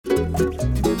How's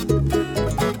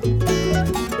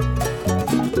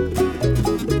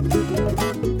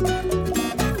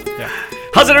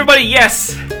it, everybody?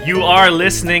 Yes, you are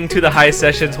listening to the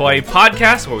Hisessions Hawaii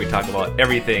podcast, where we talk about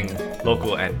everything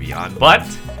local and beyond. But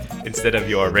instead of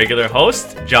your regular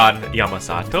host, John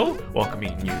Yamasato,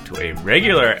 welcoming you to a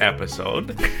regular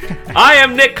episode, I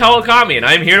am Nick Kawakami, and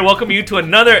I'm here to welcome you to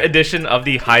another edition of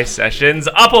the Hisessions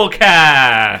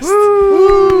Oppo-cast.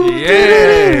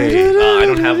 Yay! I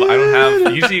don't have.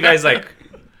 Usually, you guys like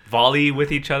volley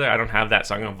with each other. I don't have that,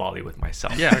 so I'm gonna volley with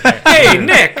myself. Yeah. Okay. Hey,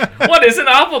 Nick, what is an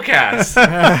Oppo-cast?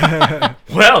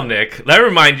 Well, Nick, let me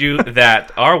remind you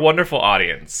that our wonderful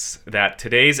audience, that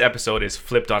today's episode is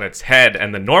flipped on its head,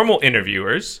 and the normal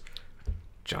interviewers,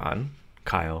 John,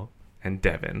 Kyle, and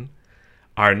Devin,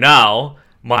 are now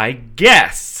my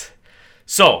guests.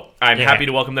 So I'm happy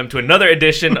to welcome them to another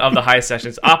edition of the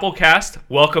Hisessions Oppo-cast.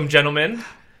 Welcome, gentlemen.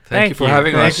 Thank you for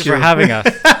having us. Thank you for having us.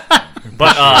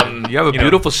 But you have a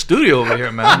beautiful studio over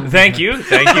here, man. Thank you.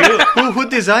 Who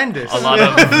designed this? A lot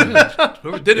of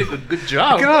Whoever did a good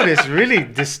job. Look at all this, really,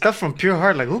 this stuff from pure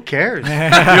heart. Like, who cares?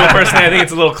 personally, I think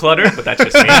it's a little cluttered, but that's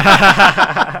just me.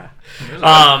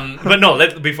 But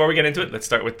no, before we get into it, let's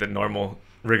start with the normal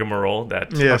rigmarole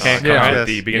that comes at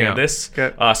the beginning of this.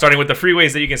 Okay. Starting with the free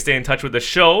ways that you can stay in touch with the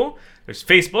show. There's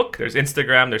Facebook, there's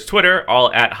Instagram, there's Twitter,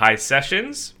 all at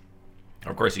Hisessions.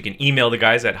 Of course, you can email the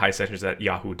guys at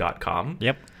hisessions@yahoo.com.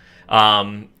 Yep.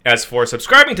 As for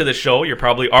subscribing to the show, you're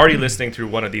probably already listening through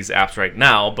one of these apps right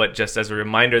now, but just as a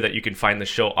reminder that you can find the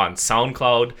show on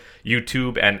SoundCloud,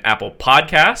 YouTube, and Apple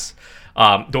Podcasts.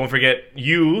 Don't forget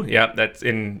that's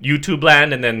in YouTube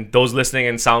land, and then those listening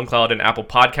in SoundCloud and Apple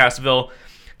Podcastville.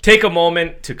 Take a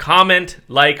moment to comment,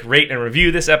 like, rate, and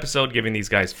review this episode, giving these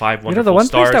guys 5 wonderful stars. The one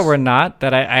place that we're not,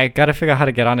 that I got to figure out how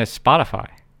to get on is Spotify.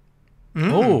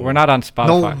 Oh, we're not on Spotify.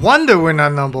 No wonder we're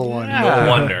not number one. No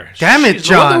wonder. Damn it,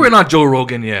 John. No wonder we're not Joe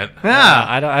Rogan yet. Yeah.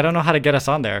 I don't know how to get us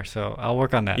on there, so I'll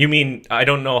work on that. You mean I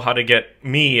don't know how to get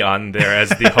me on there as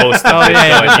the host of this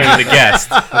show and you the guest?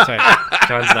 That's right.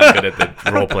 John's not good at the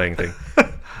role-playing thing.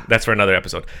 That's for another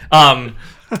episode. So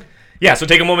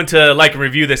take a moment to like and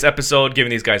review this episode, giving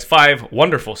these guys 5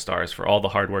 wonderful stars for all the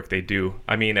hard work they do.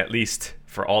 I mean, at least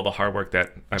for all the hard work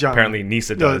that apparently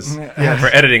Nisa does for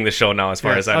editing the show now, as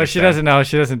far as I understand. She doesn't know.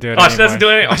 She doesn't do it anymore. She doesn't do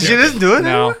it anymore? She doesn't do it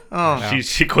anymore? No. No.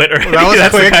 She quit already. Well,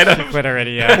 that was quick. She quit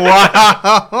already, yeah.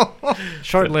 Wow.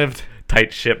 Short-lived.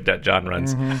 Tight ship that John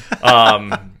runs.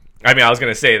 Mm-hmm. I mean, I was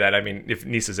going to say that. I mean, if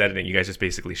Nisa's editing, you guys just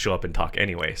basically show up and talk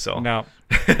anyway. So No.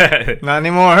 Not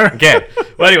anymore. Okay.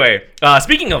 Well, anyway,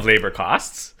 speaking of labor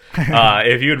costs,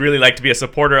 if you would really like to be a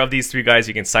supporter of these 3 guys,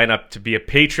 you can sign up to be a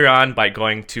Patreon by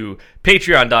going to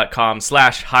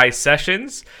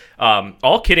patreon.com/Hisessions.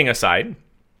 All kidding aside,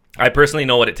 I personally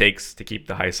know what it takes to keep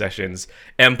the Hisessions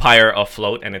empire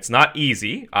afloat, and it's not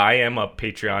easy. I am a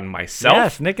Patreon myself.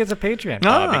 Yes, Nick is a Patreon.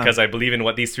 Because I believe in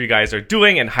what these 3 guys are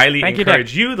doing, and highly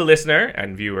encourage you, the listener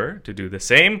and viewer, to do the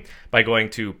same by going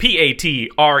to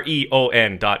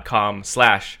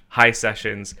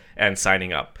patreon.com/Hisessions and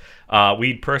signing up.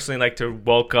 We'd personally like to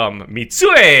welcome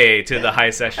Mitsue to the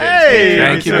Hisessions. Hey,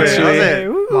 thank you,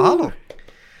 Mitsue. Mahalo.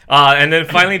 And then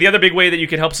finally, the other big way that you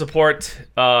can help support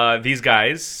these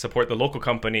guys, support the local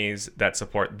companies that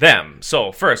support them.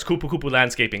 So first, Kupu Kupu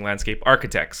Landscaping, landscape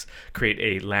architects, create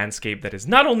a landscape that is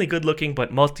not only good looking,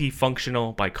 but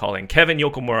multifunctional by calling Kevin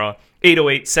Yokomura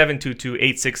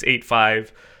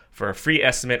 808-722-8685 for a free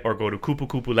estimate, or go to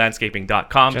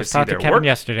kupukupulandscaping.com to see their Kevin work.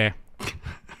 Yesterday.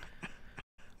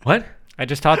 What? I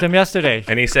just talked to him yesterday.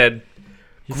 And he said,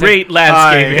 great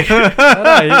landscaping.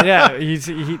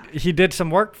 He did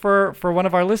some work for one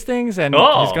of our listings, and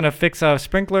he's going to fix a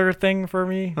sprinkler thing for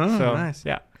me. So nice.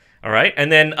 Yeah. All right.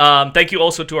 And then thank you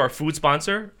also to our food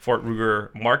sponsor, Fort Ruger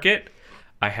Market.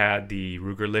 I had the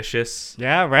Rugerlicious.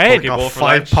 Yeah, right. A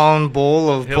 5-pound bowl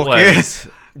of poke.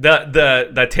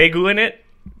 The tegu in it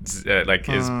is game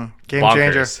bonkers.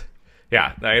 changer.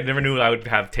 Yeah, I never knew I would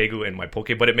have tegu in my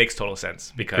poke, but it makes total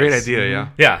sense because great idea, yeah.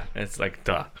 Yeah, it's like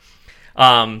duh.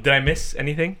 Did I miss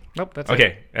anything? Nope, that's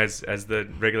okay. As the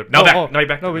regular. Now you're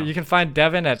back. No, but you can find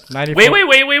Devin at 94.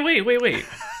 Wait.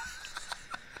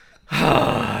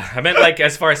 I meant like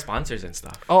as far as sponsors and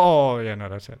stuff. Oh yeah, no,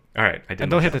 that's it. All right, I didn't.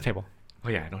 And don't hit the table. Oh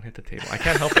yeah, I don't hit the table. I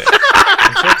can't help it.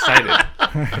 I'm so excited.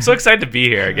 I'm so excited to be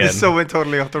here again. This so went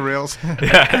totally off the rails.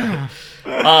 Yeah.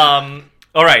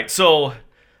 All right, so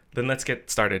then let's get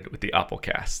started with the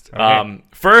Oppo-cast. Okay.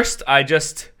 First, I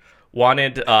just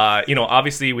wanted,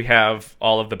 obviously we have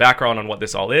all of the background on what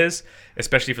this all is,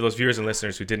 especially for those viewers and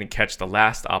listeners who didn't catch the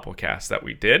last Oppo-cast that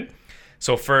we did.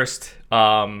 So first,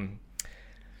 now,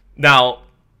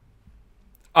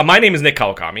 My name is Nick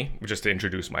Kawakami, just to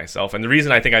introduce myself. And the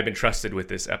reason I think I've been trusted with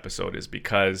this episode is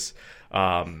because,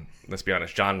 let's be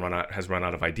honest, John has run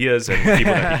out of ideas and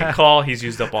people that he can call. He's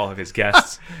used up all of his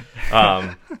guests.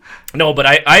 No, but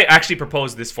I actually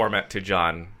proposed this format to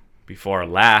John before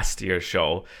last year's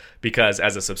show because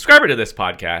as a subscriber to this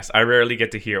podcast, I rarely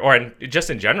get to hear, or just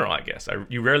in general, I guess,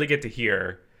 you rarely get to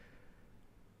hear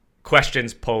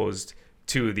questions posed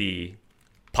to the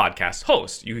podcast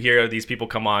host. You hear these people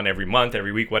come on every month,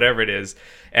 every week, whatever it is,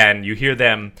 and you hear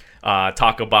them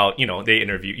talk about,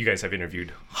 you guys have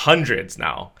interviewed hundreds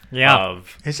now. Yeah.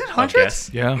 Is it hundreds?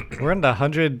 Yeah. We're in the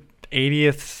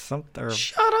 180th something.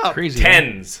 Shut up. Crazy.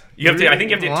 Tens. I think you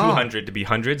have to get Wow. 200 to be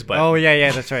hundreds, but Oh,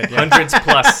 yeah, that's right. Yeah. hundreds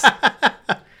plus.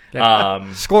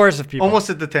 Scores of people. Almost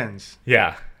at the tens.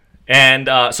 Yeah. And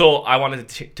so I wanted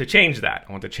to change that.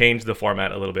 I want to change the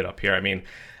format a little bit up here. I mean,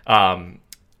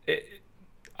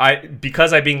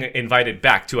 because I'm being invited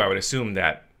back too, I would assume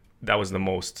that was the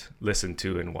most listened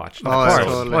to and watched. Oh, episode.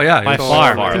 totally. Oh, yeah. By it's-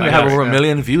 far. I think we Yeah. have over 1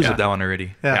 million views Yeah. of that one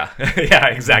already. Yeah. Yeah,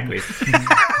 exactly.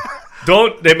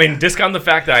 Discount the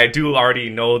fact that I do already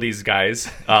know these guys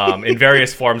in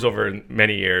various forms over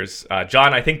many years.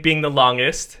 John, I think being the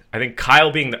longest. I think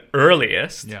Kyle being the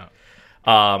earliest. Yeah.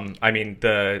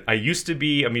 I used to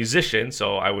be a musician,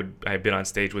 so I've been on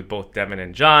stage with both Devin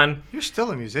and John. You're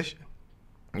still a musician.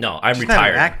 No, I'm Just not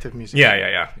retired. an active musician.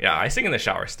 Yeah. I sing in the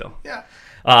shower still. Yeah.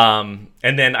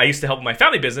 And then I used to help with my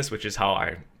family business, which is how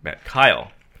I met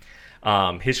Kyle.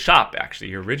 His shop, actually,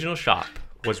 your original shop,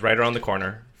 was right around the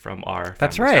corner from our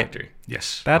That's family's right. factory.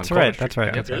 Yes. That's on right. College That's Street.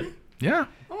 right. Yeah. That's right. Yeah.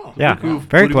 Yeah. Foodie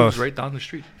Very was close. right down the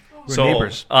street. We're So,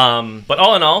 neighbors. but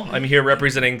all in all, I'm here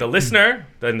representing the listener,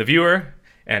 then the viewer,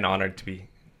 and honored to be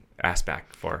asked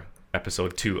back for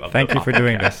episode 2 of Thank the you for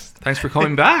doing podcast. this. Thanks for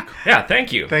coming back. Yeah,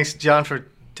 thank you. Thanks, John, for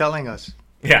telling us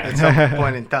at Yeah. some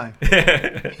point in time.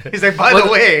 He's like, by the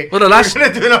way, well, the last- we're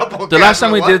gonna do an Oppo-cast. The last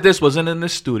time we What? did this wasn't in the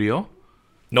studio.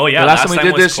 No, yeah. The last time we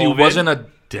did was this, you COVID. wasn't a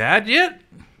dad yet.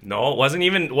 No, it wasn't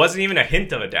even a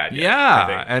hint of a dad yet. I Yeah,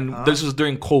 think. and this was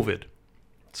during COVID.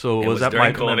 So It it was was at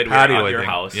during my COVID, we were patio, at I your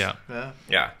think. house. Yeah. Yeah.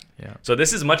 Yeah. Yeah. So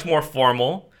this is much more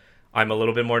formal. I'm a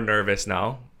little bit more nervous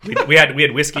now. We had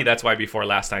whiskey. That's why before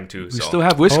last time too. We So still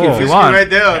have whiskey Oh. if you Whiskey want. right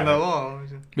there on the wall.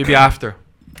 Maybe after.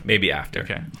 maybe after.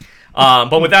 Okay.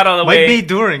 But with that out of the Might way, be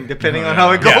during, depending on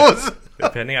how it Yeah. goes.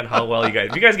 depending on how well if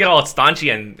you guys get all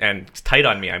staunchy and tight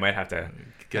on me, I might have to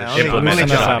Get Yeah, a ship only on only it.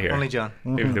 shot John. here. Only John.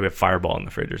 maybe we have fireball in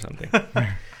the fridge or something.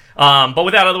 But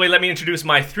with that out of the way, let me introduce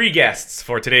my 3 guests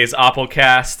for today's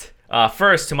Oppo-cast.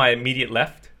 First, to my immediate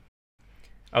left,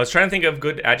 I was trying to think of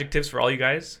good adjectives for all you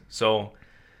guys. So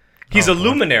he's a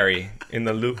luminary in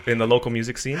the local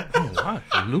music scene. Oh, wow.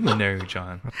 Luminary,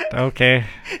 John. Okay.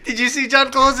 Did you see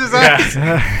John close his eyes?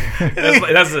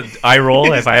 That's an eye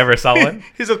roll if I ever saw one.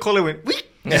 His Okole went, "Wee!"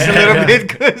 Just a little bit.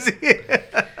 Cause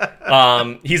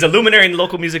He's a luminary in the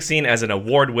local music scene as an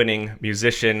award-winning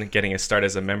musician, getting his start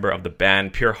as a member of the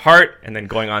band Pure Heart, and then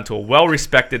going on to a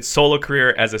well-respected solo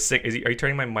career as a singer. Are you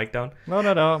turning my mic down? No.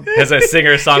 As a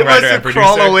singer, he wants songwriter, to and producer.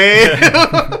 crawl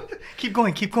away. Keep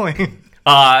going. Keep going.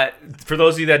 For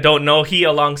those of you that don't know, he,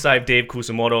 alongside Dave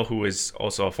Kusumoto, who is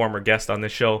also a former guest on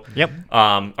this show, Yep.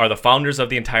 are the founders of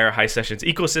the entire Hisessions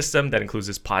ecosystem that includes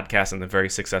this podcast and the very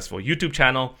successful YouTube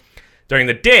channel. During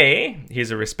the day,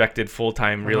 he's a respected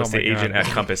full-time real Oh estate my God. agent at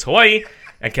Compass Hawaii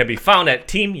and can be found at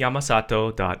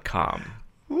teamyamasato.com.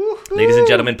 Ladies and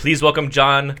gentlemen, please welcome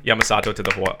John Yamasato to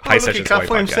the Oh, look, he Hisessions clapped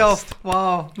Hawaii for podcast. himself.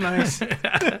 Wow, nice.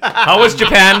 How was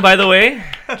Japan, by the way?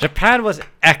 Japan was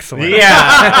excellent.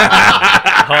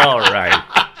 Yeah. All right.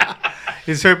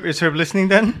 Is Herb listening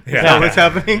then? Is Yeah. that what's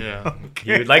happening? Yeah.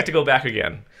 You'd like to go back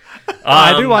again.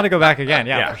 I do want to go back again.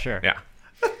 Yeah, for sure.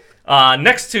 Yeah.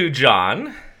 Next to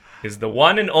John is the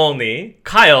one and only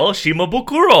Kyle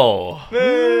Shimabukuro.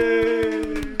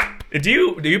 Do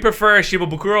you prefer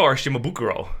Shimabukuro or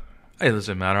Shimabukuro? It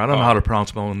doesn't matter. I don't know how to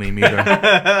pronounce my own name either.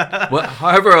 Well,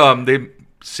 however, they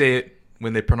say it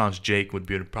when they pronounce Jake would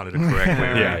be probably the correct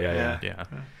way. Yeah.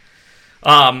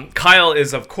 Yeah. Kyle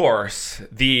is, of course,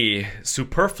 the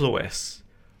superfluous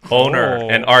owner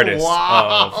and artist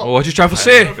Wow. Oh, what you trying to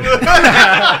say?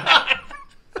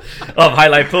 of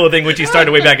Highlight Clothing, which he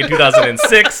started way back in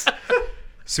 2006.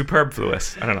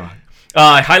 Superfluous. I don't know.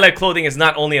 Highlight Clothing is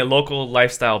not only a local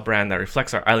lifestyle brand that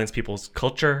reflects our island's people's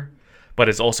culture, but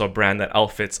is also a brand that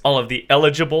outfits all of the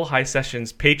eligible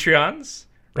Hisessions Patreons.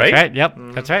 Right? That's right. Yep.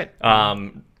 That's right.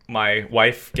 My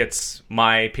wife gets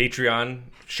my Patreon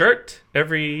shirt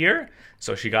every year.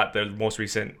 So she got the most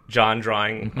recent John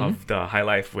drawing of the High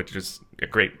Life, which is a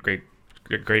great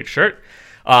shirt.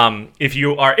 If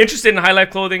you are interested in High Life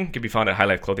clothing, it can be found at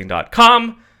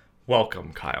highlifeclothing.com,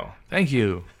 welcome, Kyle. Thank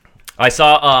you. I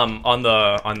saw on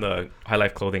the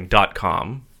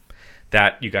highlifeclothing.com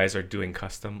that you guys are doing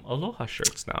custom Aloha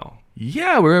shirts now.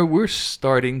 Yeah, we're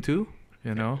starting to,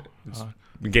 you know.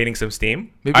 Gaining some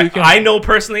steam. Maybe we can- I know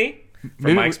personally from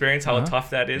Maybe my we- experience how tough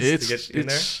that is to get in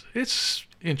there. It's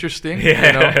interesting. Yeah.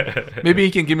 You know? Maybe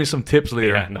you can give me some tips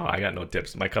later. Yeah, no, I got no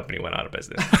tips. My company went out of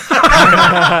business.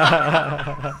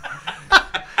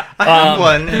 I have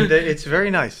one, and it's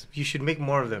very nice. You should make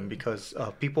more of them because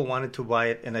people wanted to buy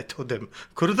it, and I told them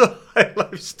go to the High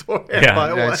Life store and Yeah. buy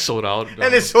Yeah, one. it's sold out.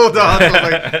 And it's sold out. So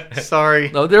I'm like, sorry.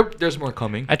 No, there's more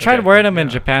coming. I tried Okay. wearing them in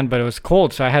Japan, but it was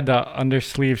cold, so I had the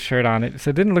undersleeve shirt on it.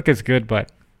 So it didn't look as good, but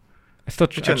I still,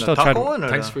 Which one, I the still taco tried. one or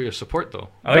Thanks the- for your support, though.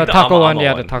 I like The taco Ama one, Ama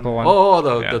yeah, the taco one.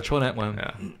 Oh, Yeah. the Chonet one.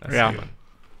 Yeah, that's Yeah. a good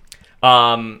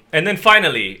one. And then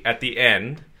finally, at the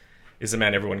end, is a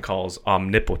man everyone calls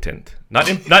omnipotent. Not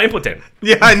impotent.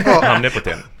 Yeah, I know.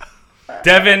 Omnipotent.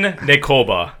 Devin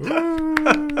Nekoba.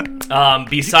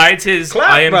 Besides his Clap,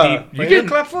 IMDb, bro. You Why get- you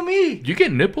clap for me? You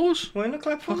get nipples? Why not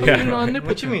clap for me? Yeah. You're not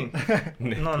What you omnipotent.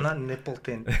 mean? No, not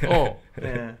nippleton. Oh.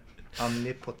 Yeah,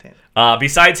 omnipotent.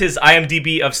 besides his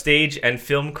IMDb of stage and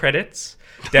film credits,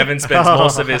 Devin spends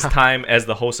most of his time as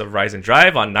the host of Rise and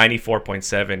Drive on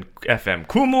 94.7 FM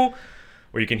Kumu,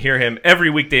 where you can hear him every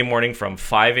weekday morning from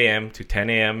 5 a.m. to 10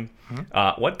 a.m.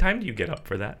 What time do you get up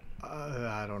for that?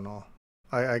 I don't know.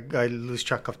 I lose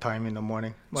track of time in the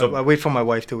morning. So- I wait for my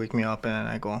wife to wake me up and then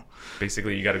I go.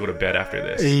 Basically, you got to go to bed after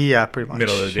this. Yeah, pretty much.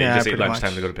 Middle of the day, Yeah, just say pretty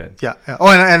lunchtime much. to go to bed. Yeah. Yeah. Oh,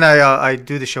 and I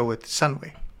do the show with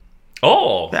Sunway.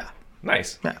 Oh, Yeah.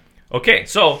 nice. Yeah. Okay,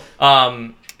 so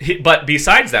but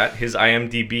besides that, his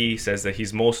IMDb says that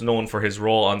he's most known for his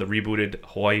role on the rebooted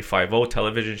Hawaii Five-0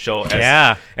 television show.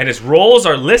 Yeah. And his roles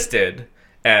are listed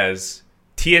as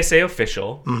TSA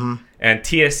official and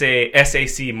TSA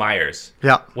SAC Myers.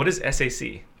 Yeah. What is SAC?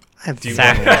 I have you no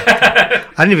want idea.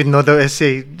 I didn't even know the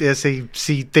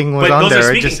SAC thing was But on those there. are I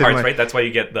speaking just said parts, my- right? That's why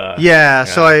you get the... Yeah,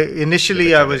 so I initially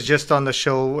The I credit. was just on the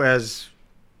show as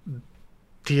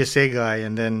TSA guy,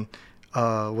 and then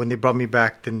when they brought me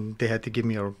back, then they had to give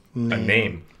me a name. A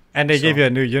name. And they gave So- you a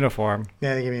new uniform.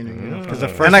 Yeah, they gave me a new uniform. Because the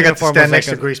Mm. first And I got to uniform stand was next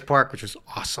like to a Grace Park, which was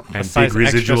awesome. size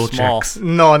extra small.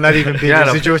 No, not even big Yeah,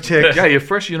 the- residual check. Yeah, your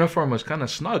first uniform was kind of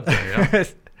snug there, yeah?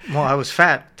 Well, I was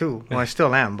fat too. Well, I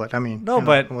still am, but I mean, No, you know,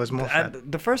 but I was more fat.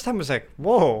 the first time was like,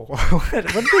 whoa. what did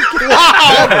they get?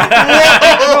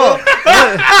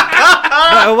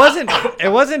 No,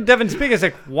 it wasn't Devin speaking. It's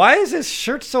like, why is his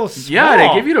shirt so small? Yeah,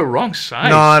 they give you the wrong size.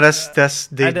 No, that's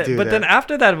they do But that. then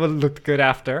after that, it looked good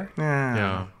after.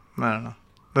 Yeah. I don't know.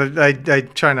 But I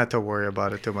try not to worry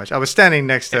about it too much. I was standing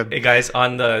next to. Hey guys,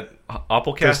 on the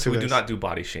Oppo-cast, Those two we do guys. not do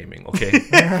body shaming, okay?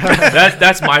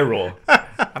 that's my rule.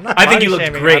 I'm not I think body you looked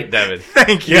shaming, great, I'm- Devin.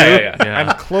 Thank you. Yeah. Yeah.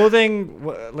 I'm clothing,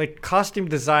 like costume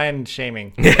design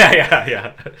shaming.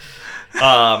 Yeah.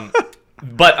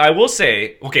 But I will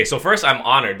say, okay, so first I'm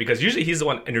honored because usually he's the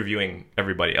one interviewing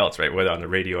everybody else, right? Whether on the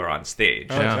radio or on stage.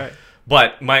 Oh, Yeah. that's right.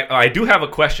 But I do have a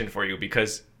question for you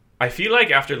because I feel like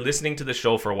after listening to the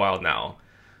show for a while now,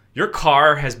 your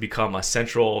car has become a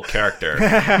central character.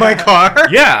 My car.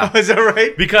 Yeah. Was that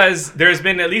right? Because there's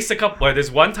been at least a couple, or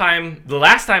there's one time, the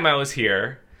last time I was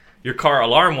here, your car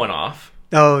alarm went off.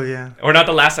 Oh yeah. Or not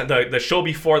the last time, the show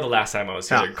before the last time I was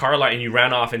here. Yeah. Your car alarm, and you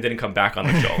ran off and didn't come back on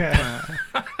the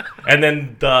show. And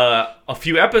then a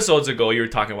few episodes ago, you were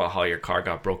talking about how your car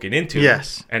got broken into.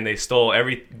 Yes. And they stole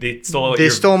They your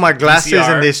stole my glasses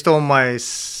VCR. and they stole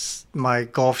my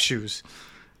golf shoes.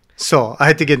 So I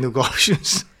had to get new golf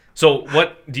shoes. So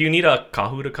what, do you need a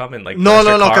Kahu to come and like No, press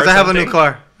your car because or I have a new something?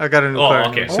 car. I got a new Oh, car.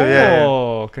 okay. So yeah.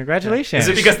 Oh, congratulations. Is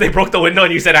it because they broke the window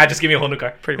and you said, just give me a whole new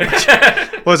car? Pretty much.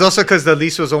 Well, it's also because the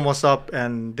lease was almost up,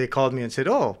 and they called me and said,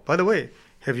 "Oh, by the way,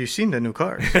 have you seen the new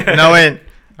cars?" And I went,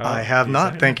 "I have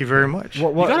not. Thank you very much."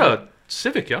 What, You got a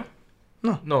Civic, yeah?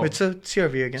 No. It's a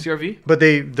CRV again. CRV? But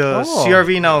the Oh.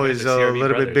 CRV now Yeah, is the a CRV little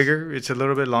brothers. bit bigger. It's a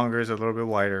little bit longer. It's a little bit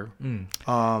wider.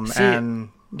 See- And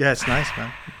yeah, it's nice,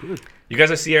 man. You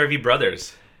guys are CRV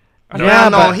brothers. Yeah,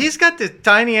 no, but- he's got this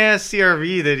tiny ass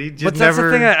CRV that he just But that's never.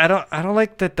 the thing. I don't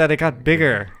like that it got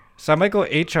bigger. So I might go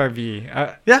HRV.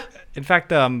 Yeah, In fact,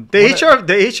 the one- the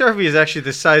HRV is actually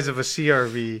the size of a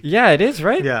CRV. Yeah, it is,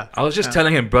 right? Yeah, I was just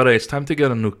telling him, brother, it's time to get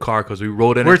a new car because we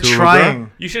rode in we're into Aruba.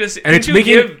 trying. You should have. And it's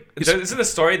making- Isn't the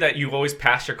story that you always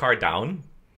pass your car down?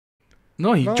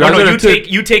 No, he No. Or drives no, it you until...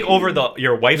 you take over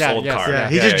your wife's Yeah, old yes, car. Yeah, Yeah,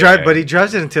 he just drives, but he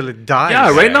drives it until it dies. Yeah,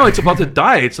 right Yeah. now it's about to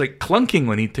die. It's like clunking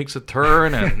when he takes a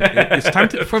turn, and it's time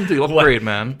for him to upgrade,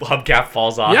 man. Hubcap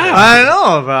falls off. Yeah. I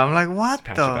know, but I'm like, what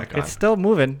Patch it the? back on. It's still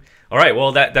moving. All right.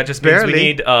 Well, that just means we Barely.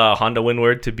 need Honda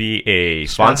Windward to be a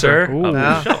sponsor Ooh. of the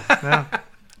Yeah. show. Yeah.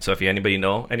 So if anybody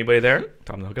there,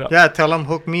 tell them to hook it up. Yeah, tell them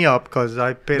hook me up because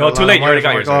I paid. No, a lot too late. Of You money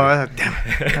already for got it. yours. Oh, damn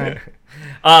it.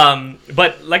 All right.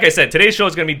 But like I said, today's show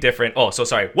is going to be different. Oh, so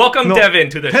sorry. Welcome, Devin,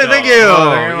 to the show. Thank you.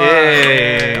 Oh,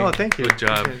 yay. Oh, thank you. Good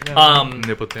job. Yeah.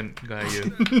 Omnipotent guy,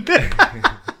 you.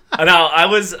 Now I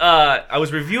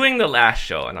was reviewing the last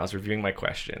show and I was reviewing my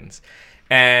questions,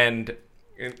 and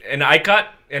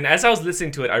as I was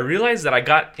listening to it, I realized that I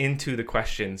got into the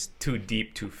questions too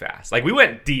deep too fast. Like we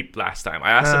went deep last time. I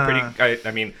asked some pretty.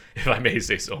 I mean, if I may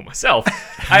say so myself,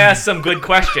 I asked some good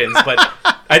questions, but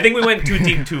I think we went too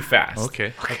deep too fast.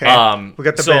 Okay. We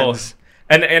got the bends.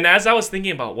 And as I was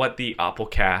thinking about what the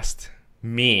Oppo-cast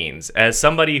means, as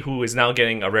somebody who is now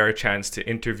getting a rare chance to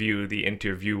interview the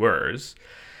interviewers,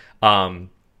 I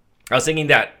was thinking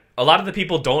that a lot of the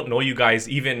people don't know you guys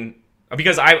even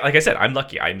because like I said, I'm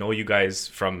lucky. I know you guys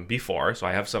from before, so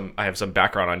I have some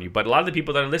background on you. But a lot of the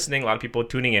people that are listening, a lot of people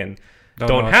tuning in,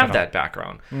 don't have that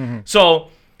background. Mm-hmm.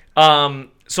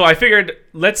 So I figured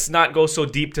let's not go so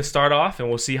deep to start off, and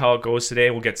we'll see how it goes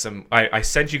today. We'll get some. I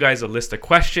sent you guys a list of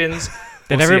questions.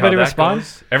 Did everybody respond?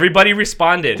 Everybody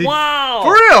responded. Wow.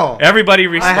 For real? Everybody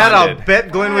responded. I had a bet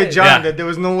going with John that there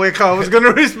was no way Kyle was going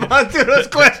to respond to those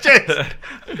questions.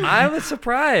 I was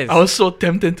surprised. I was so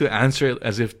tempted to answer it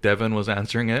as if Devin was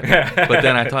answering it, but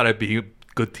then I thought I'd be a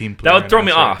good team player. That would throw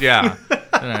me off. Yeah.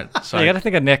 So you got to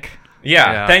think of Nick.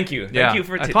 Yeah. Thank you. Thank you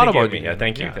for thought about me. you. Yeah.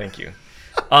 Thank you.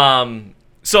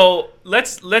 So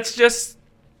let's just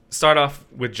start off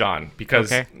with John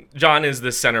because John is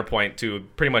the center point to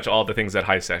pretty much all the things that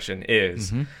Hisession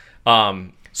is. Mm-hmm.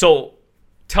 So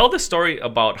tell the story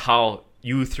about how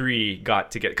you three got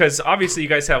together, because obviously you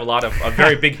guys have a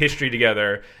very big history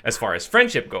together as far as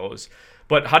friendship goes.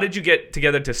 But how did you get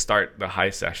together to start the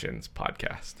Hisessions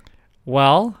podcast?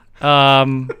 Well,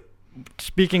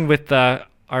 speaking with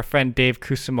our friend Dave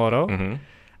Kusamoto. Mm-hmm.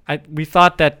 We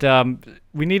thought that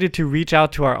we needed to reach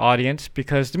out to our audience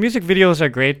because the music videos are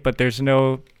great, but there's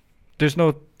no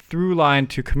through line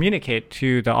to communicate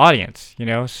to the audience,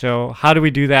 So how do we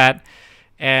do that?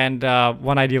 And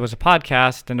one idea was a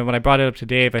podcast. And then when I brought it up to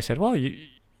Dave, I said, well,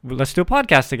 let's do a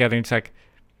podcast together. And he's like,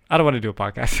 I don't want to do a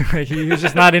podcast. He was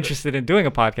just not interested in doing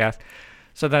a podcast.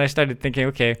 So then I started thinking,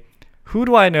 okay, who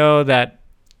do I know that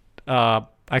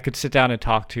I could sit down and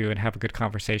talk to and have a good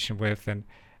conversation with? And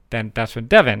then that's when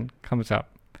Devin comes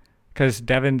up, because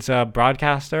Devin's a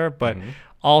broadcaster, but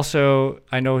also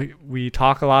I know we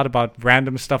talk a lot about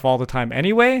random stuff all the time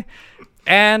anyway,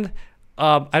 and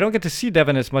I don't get to see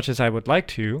Devin as much as I would like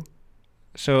to,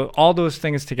 so all those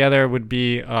things together would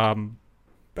be a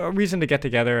reason to get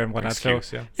together and whatnot.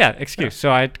 Excuse.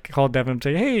 So I called Devin and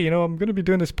say, hey, I'm going to be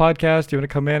doing this podcast. Do you want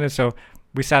to come in? And so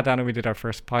we sat down and we did our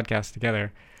first podcast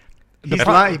together. He's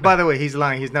lying. By the way, he's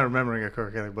lying. He's not remembering it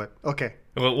correctly, but okay.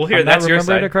 Well, we'll hear. That's your side.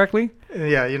 Remember it correctly?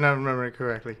 Yeah, you're not remembering it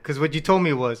correctly. Because what you told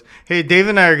me was, hey, Dave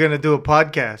and I are going to do a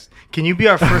podcast. Can you be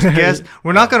our first guest?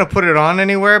 We're not going to put it on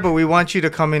anywhere, but we want you to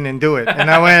come in and do it.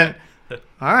 And I went,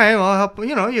 all right, well, I'll help.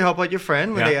 You help out your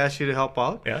friend when they ask you to help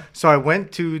out. Yeah. So I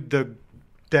went to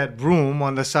that room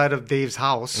on the side of Dave's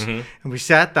house, and we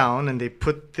sat down, and they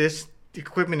put this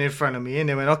equipment in front of me, and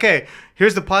they went, okay,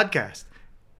 here's the podcast.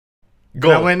 Go.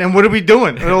 And I went, and what are we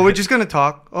doing? Oh, we're just going to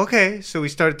talk. Okay. So we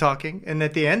started talking. And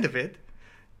at the end of it,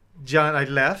 John, I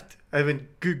left. I went,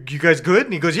 you guys good?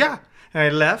 And he goes, yeah. And I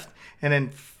left. And then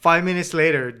 5 minutes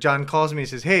later, John calls me and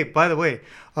says, hey, by the way,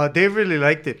 Dave really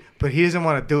liked it, but he doesn't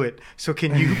want to do it. So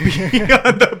can you be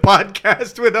on the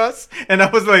podcast with us? And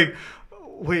I was like,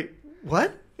 wait,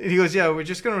 what? And he goes, yeah, we're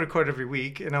just going to record every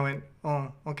week. And I went,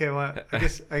 oh, okay, well, I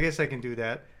guess I can do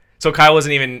that. So Kyle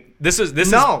wasn't even. This is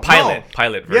pilot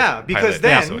version. Yeah, because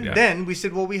pilot then we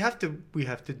said, well, we have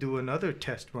to do another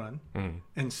test run,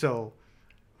 and so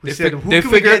we said, who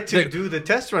can we get to do the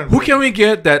test run? Who can we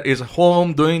get that is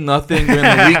home doing nothing during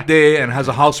the weekday and has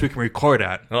a house we can record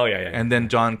at? Oh yeah. And then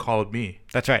John called me.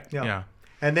 That's right. Yeah.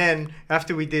 And then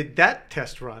after we did that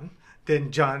test run,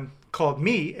 then John called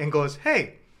me and goes,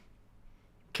 hey,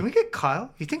 can we get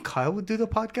Kyle? You think Kyle would do the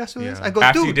podcast with us? I go,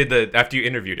 after you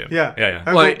interviewed him. Yeah.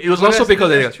 Well, it was also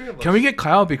because can we get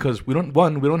Kyle, because we don't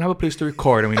have a place to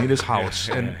record and we need his house.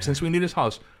 And since we need his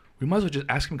house, we might as well just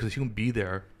ask him because he can be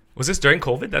there. Was this during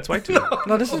COVID? That's why too.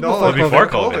 No, this is before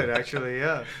COVID. Actually,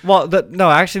 yeah. Well,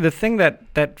 actually, the thing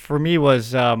that for me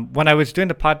was when I was doing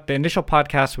the initial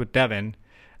podcast with Devin,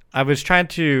 I was trying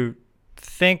to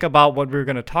think about what we were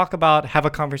going to talk about, have a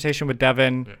conversation with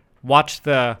Devin, watch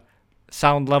the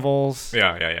sound levels.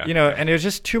 Yeah. And it was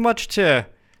just too much to.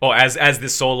 Oh, as the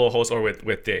solo host or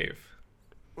with Dave.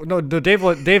 No, Dave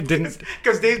didn't.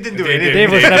 Because Dave didn't do it.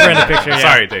 Dave was never in the picture. Yeah.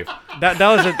 Sorry, Dave. That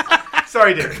was a.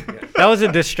 Sorry, Dave. that was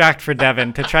a distract for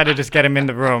Devin to try to just get him in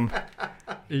the room.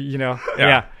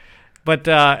 Yeah. But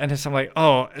and so I'm like,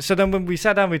 oh. So then when we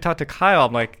sat down, we talked to Kyle.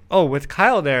 I'm like, oh, with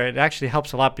Kyle there, it actually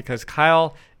helps a lot because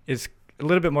Kyle is a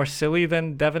little bit more silly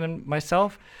than Devin and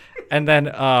myself, and then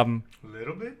a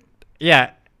little bit.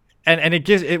 Yeah, and it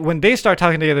gives it when they start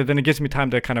talking together, then it gives me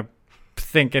time to kind of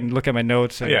think and look at my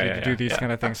notes and do these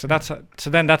kind of things. So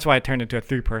that's why it turned into a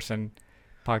 3-person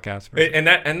podcast.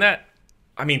 And that,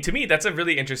 I mean, to me, that's a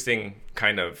really interesting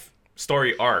kind of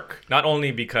story arc. Not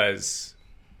only because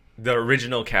the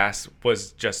original cast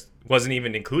wasn't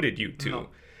even included you two,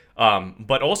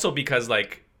 but also because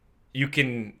like you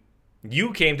came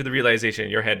to the realization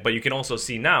in your head, but you can also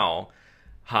see now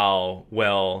how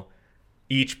well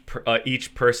each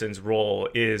person's role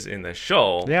is in the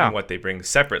show and what they bring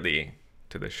separately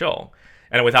to the show.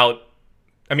 And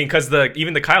because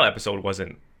even the Kyle episode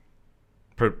wasn't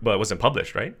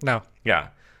published, right? No. Yeah.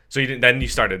 So you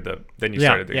started the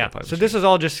publishing. So this is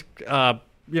all just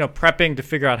prepping to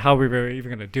figure out how we were even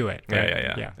going to do it. Right?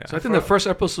 Yeah. So I think the first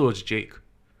episode was Jake.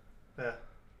 Yeah.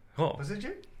 Oh. Was it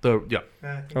Jake?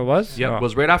 It was? Yeah, it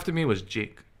was right after me was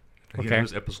Jake. Okay. It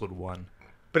was episode 1.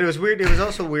 But it was weird. It was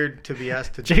also weird to be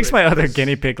asked to do Jake's it. my other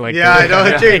guinea pig. Like, yeah, I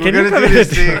know. Jake, we're Can you going to come do this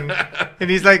in? thing. And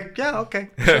he's like, yeah, okay.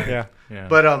 Sure. Yeah.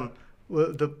 But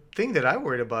well, the thing that I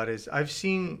worried about is I've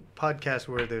seen podcasts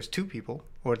where there's 2 people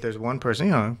or there's 1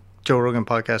 person, Joe Rogan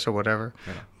podcast or whatever.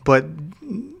 Yeah. But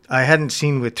I hadn't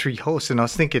seen with 3 hosts. And I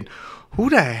was thinking, who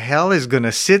the hell is going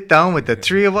to sit down with the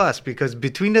 3 of us? Because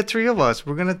between the 3 of us,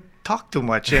 we're going to talk too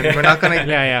much and we're not going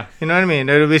to, you know what I mean?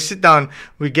 We sit down,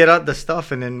 we get out the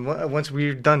stuff. And then once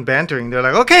we're done bantering, they're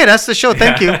like, okay, that's the show.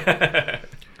 Thank you.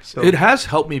 So, it has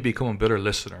helped me become a better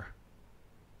listener.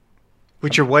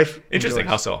 With your wife? Interesting.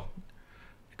 How so?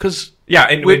 Because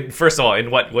first of all, in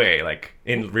what way? Like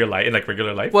in real life, in like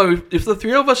regular life? Well, if the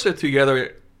 3 of us are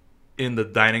together in the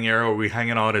dining area or we're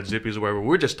hanging out at Zippy's or wherever,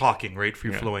 we're just talking, right?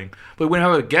 Free flowing. But when we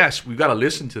have a guest, we've got to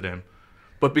listen to them.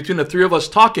 But between the 3 of us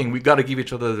talking, we got to give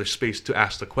each other the space to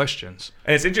ask the questions.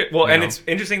 And it's it's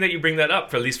interesting that you bring that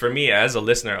up. At least for me, as a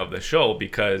listener of the show,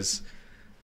 because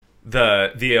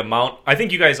the amount, I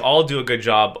think you guys all do a good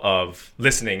job of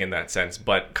listening in that sense.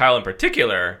 But Kyle in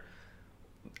particular,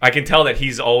 I can tell that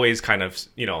he's always kind of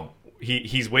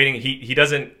he's waiting. He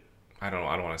doesn't. I don't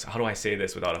want to. How do I say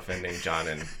this without offending John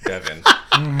and Devin?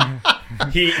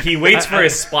 He waits for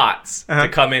his spots to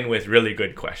come in with really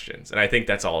good questions, and I think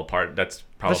that's all part. That's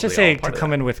probably let's just say to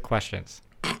come in with questions.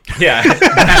 Yeah,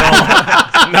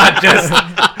 not just.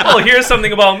 Oh, here's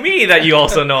something about me that you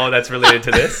also know that's related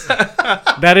to this.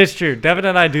 That is true. Devin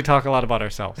and I do talk a lot about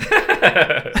ourselves.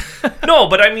 No,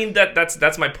 but I mean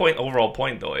that's my point. Overall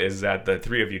point though is that the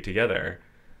 3 of you together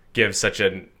give such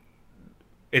an.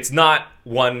 It's not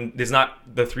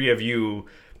the 3 of you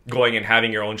going and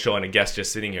having your own show and a guest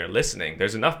just sitting here listening.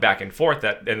 There's enough back and forth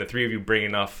and the 3 of you bring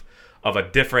enough of a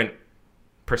different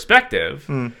perspective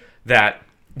that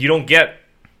you don't get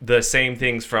the same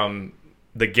things from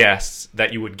the guests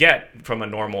that you would get from a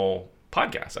normal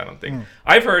podcast. I don't think.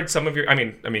 I've heard some of your. I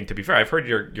mean, to be fair, I've heard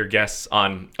your guests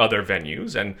on other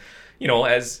venues, and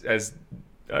as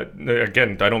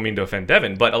again, I don't mean to offend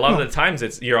Devin, but a lot of the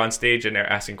times you're on stage and they're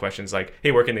asking questions like,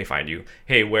 "Hey, where can they find you?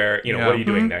 Hey, where what are you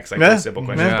doing next?" Like those simple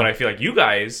questions. Yeah. But I feel like you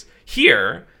guys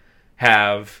here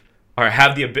have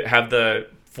the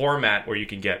format where you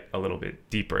can get a little bit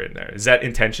deeper in there. Is that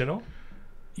intentional?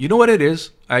 You know what it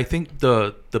is? I think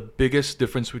the biggest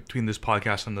difference between this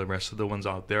podcast and the rest of the ones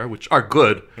out there, which are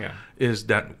good, is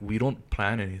that we don't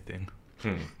plan anything.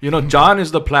 John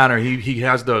is the planner. He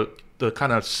has the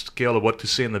kind of scale of what to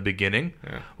say in the beginning.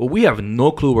 Well, we have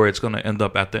no clue where it's going to end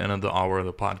up at the end of the hour of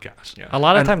the podcast. A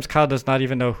lot of times Kyle does not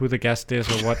even know who the guest is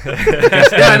or what the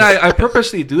guest is. And I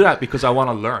purposely do that because I want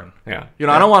to learn. I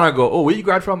don't want to go, oh, where you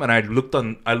grad from? And I looked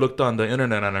on the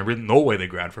internet and I really know where they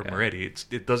grad from already.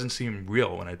 It doesn't seem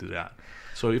real when I do that.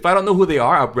 So if I don't know who they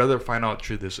are, I'd rather find out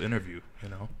through this interview.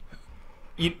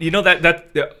 You know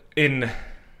that in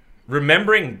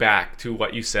remembering back to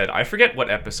what you said, I forget what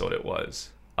episode it was.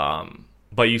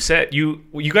 But you said you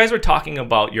guys were talking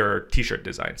about your t-shirt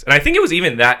designs, and I think it was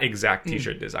even that exact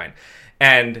t-shirt design,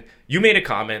 and you made a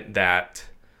comment that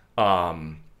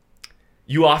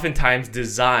you oftentimes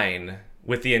design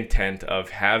with the intent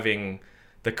of having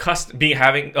the customer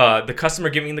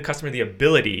giving the customer the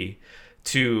ability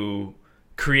to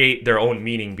create their own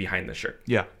meaning behind the shirt.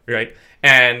 Yeah. Right.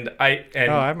 And I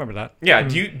remember that. Yeah.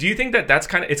 Do you think that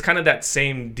it's kind of that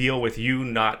same deal with you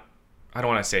not. I don't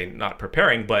want to say not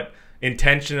preparing, but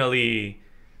intentionally,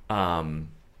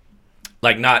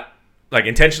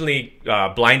 intentionally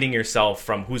blinding yourself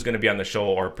from who's going to be on the show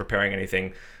or preparing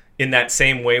anything in that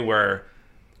same way where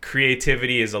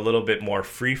creativity is a little bit more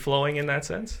free flowing in that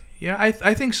sense. Yeah,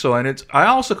 I think so, and I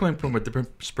also come in from a different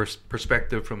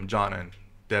perspective from John and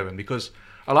Devin, because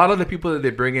a lot of the people that they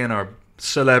bring in are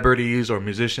celebrities or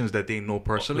musicians that they know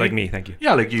personally. Like me, thank you.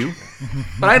 Yeah, like you.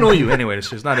 But I know you anyway,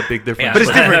 so it's not a big difference. Yeah, But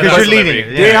it's different because you're leading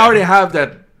it. They already have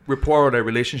that rapport or that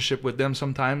relationship with them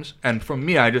sometimes, and from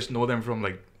me, I just know them from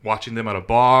like watching them at a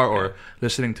bar or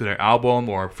listening to their album,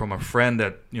 or from a friend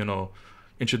that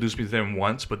introduced me to them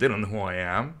once, but they don't know who I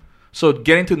am. So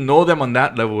getting to know them on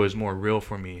that level is more real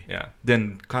for me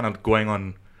than kind of going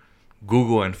on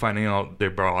Google and finding out their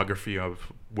biography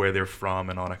of where they're from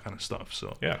and all that kind of stuff.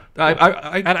 So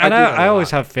I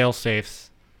always have fail safes.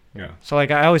 Yeah. So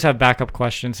like I always have backup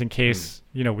questions in case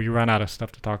we run out of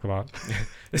stuff to talk about.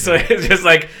 So it's just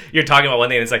like you're talking about one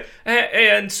thing, and it's like, hey,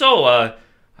 and so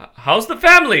how's the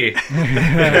family?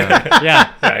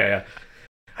 Yeah.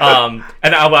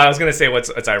 And I was gonna say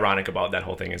what's ironic about that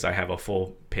whole thing is I have a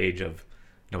full page of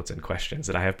notes and questions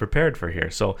that I have prepared for here.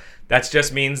 So that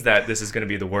just means that this is gonna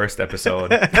be the worst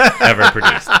episode ever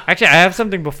produced. Actually, I have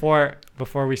something before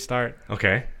we start.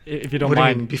 Okay. If you don't What do you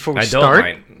mind. mean, before we I start?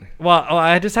 don't mind. Well,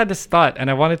 I just had this thought, and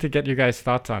I wanted to get you guys'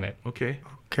 thoughts on it. Okay.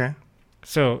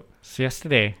 So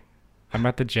yesterday, I'm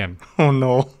at the gym. Oh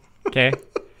no. Okay.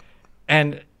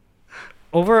 And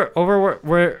over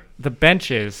where the bench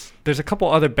is, there's a couple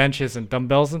other benches and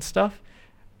dumbbells and stuff.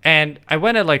 And I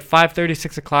went at like 5:30,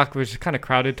 6 o'clock, which is kind of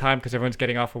crowded time because everyone's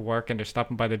getting off of work and they're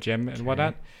stopping by the gym and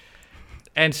whatnot.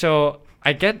 And so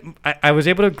I was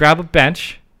able to grab a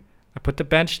bench. I put the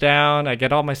bench down. I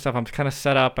get all my stuff. I'm kind of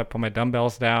set up. I put my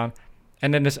dumbbells down.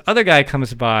 And then this other guy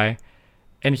comes by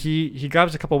and he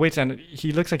grabs a couple weights and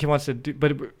he looks like he wants to do,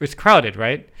 but it's crowded,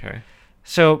 right? Okay.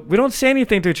 So we don't say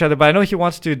anything to each other, but I know he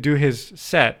wants to do his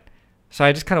set. So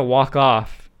I just kind of walk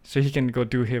off so he can go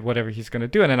do whatever he's going to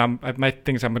do. And then my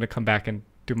things, I'm going to come back and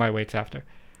do my weights after.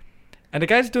 And the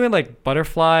guy's doing like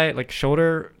butterfly, like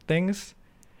shoulder things.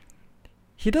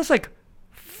 He does like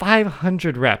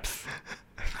 500 reps.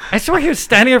 I swear he was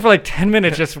standing there for like 10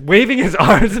 minutes just waving his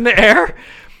arms in the air.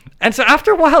 And so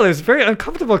after a while, it was very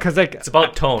uncomfortable because like It's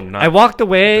about tone. Not I walked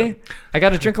away. I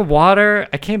got a drink of water.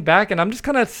 I came back and I'm just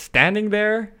kind of standing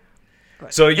there.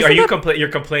 So you're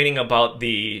complaining about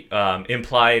the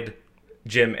implied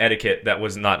gym etiquette that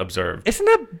was not observed? Isn't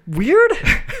that weird?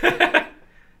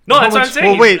 No, that's what I'm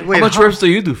saying. Well, wait. How much reps do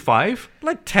you do? 5?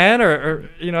 Like 10 or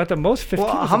at the most 15.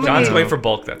 Well, how many- John's going for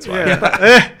bulk. That's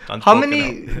why. How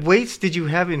many weights did you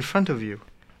have in front of you?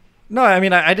 No, I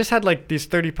mean, I just had like these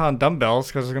 30-pound dumbbells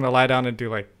because I was going to lie down and do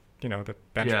like, the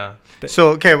bench. Yeah. So,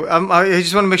 okay, I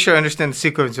just want to make sure I understand the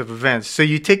sequence of events. So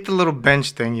you take the little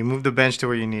bench thing, you move the bench to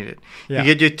where you need it. Yeah.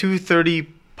 You get your 2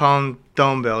 30-pound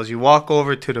dumbbells, you walk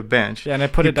over to the bench. Yeah, and I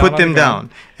put you it down. put them down.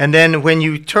 And then when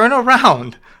you turn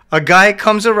around, a guy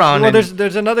comes around. Well,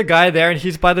 there's another guy there, and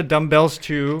he's by the dumbbells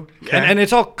too. Okay. And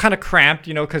it's all kind of cramped,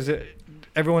 because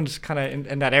everyone's kind of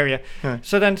in that area. Yeah.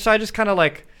 So I just kind of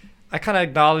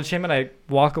acknowledge him, and I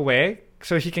walk away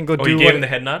so he can go do. Oh, you gave him the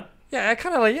head nod? Yeah, I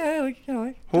kind of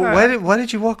Well, why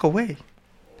did you walk away?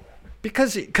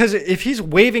 Because if he's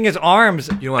waving his arms,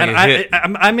 You want and to get hit.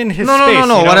 I'm in his No.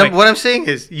 space. What I'm saying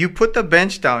is, you put the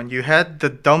bench down. You had the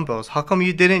dumbbells. How come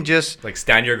you didn't just? Like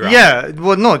stand your ground. Yeah.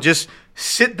 Well, no. Just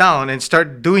sit down and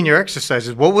start doing your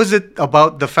exercises. What was it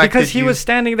about the fact Because that he was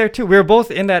standing there too. We were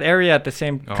both in that area at the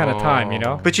same kind of time,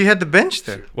 But you had the bench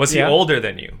there. Was he Yeah. older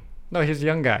than you? No, he's a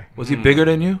young guy. Was he bigger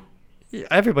than you? Yeah,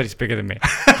 everybody's bigger than me.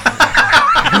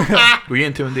 Were you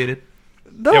intimidated?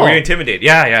 No, Yeah, were you intimidated?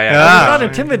 Yeah. I was not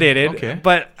intimidated. Okay.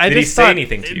 But I Did he just say thought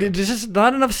anything to you? There's just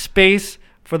not enough space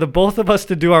for the both of us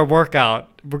to do our workout.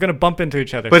 We're gonna bump into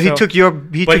each other. But he So- took your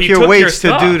he weights took your to do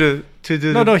stuff.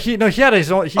 the. He had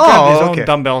his own. He Oh, grabbed his okay. own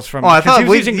dumbbells from. Oh, I 'cause thought he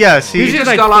was we- using, yeah, see, he He was just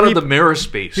using, got like, out of three- the mirror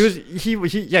space. He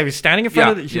was standing in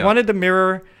front of. He Yeah. wanted the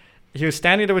mirror. He was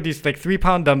standing there with these like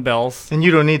 3-pound dumbbells. And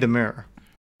you don't need the mirror.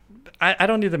 I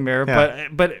don't need the mirror, Yeah.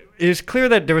 but it was clear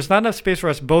that there was not enough space for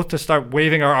us both to start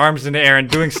waving our arms in the air and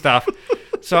doing stuff.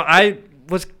 So I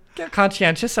was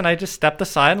conscientious and I just stepped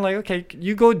aside and like, okay,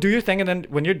 you go do your thing, and then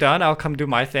when you're done, I'll come do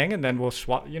my thing, and then we'll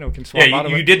swap. Can swap out Yeah,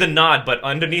 of you it. did the nod, but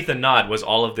underneath the nod was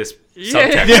all of this Yeah.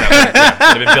 subtext that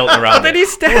had been built around But then it. he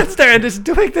stands there and is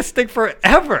doing this thing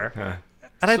forever. Huh.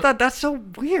 And I thought that's so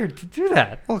weird to do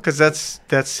that. Well, because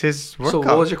that's his workout. So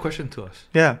what was your question to us?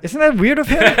 Yeah. Isn't that weird of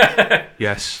him?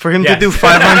 Yes. For him Yes. to do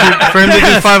 500. For him to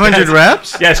do 500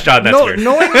 reps. Yes, John, that's weird.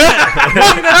 Knowing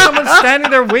that someone's standing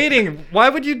there waiting, why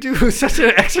would you do such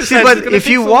an exercise? See, It's but gonna if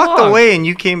take you so walked long. away and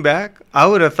you came back, I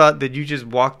would have thought that you just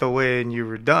walked away and you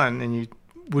were done and you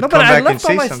would No, come but I back and left say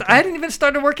all my. something. I hadn't even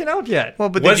started working out yet. Well,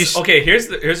 but Okay, here's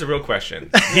the real question.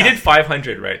 He did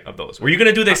 500, right, of those. Were you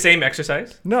gonna do the same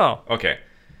exercise? No. Okay.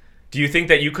 Do you think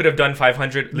that you could have done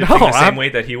 500 lifting No, the same way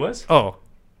that he was? Oh,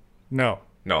 no.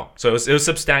 No. So it was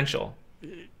substantial.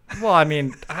 Well, I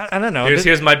mean, I don't know.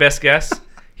 Here's my best guess.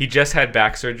 He just had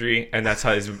back surgery, and that's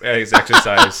how his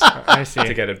exercise I see.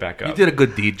 to get it back up. You did a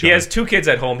good deed, John. He has 2 kids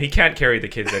at home. He can't carry the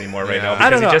kids anymore right now I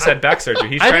because don't know. he just had back surgery.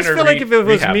 He's I trying just to feel like if it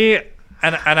was rehab. me,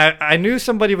 and I knew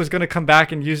somebody was going to come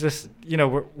back and use this,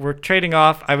 we're trading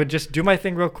off. I would just do my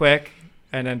thing real quick,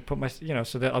 and then put my,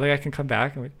 so the other guy can come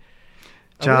back. And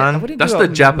John, that's the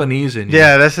Japanese in you.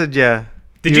 Yeah, that's it. Yeah.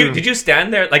 Did you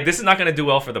stand there like this is not going to do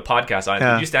well for the podcast?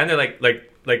 Yeah. Did you stand there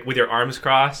like with your arms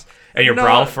crossed and your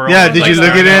brow furled? Yeah. Did you look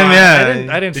at him?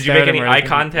 Yeah. I didn't. Did you make stare at any him or eye anything.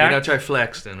 contact? You know, try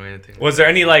flex then or anything. Was there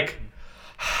any like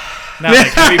Now,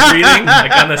 heavy breathing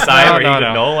like on the side No, where no, you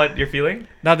no. know what you're feeling?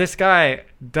 now this guy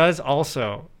does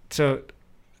also. So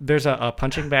there's a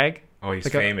punching bag. Oh, he's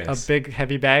Like famous. a big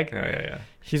heavy bag. Yeah.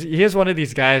 He is one of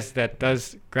these guys that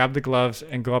does grab the gloves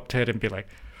and go up to it and be like,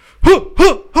 Oh,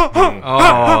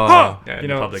 Yeah, you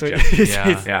know, public so gym.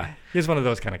 Yeah. he's one of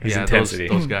those kind of guys. yeah, intensity.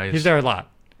 those guys. He's there a lot.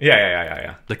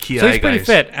 Yeah. The key So eye he's pretty guys.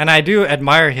 fit, and I do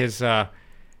admire his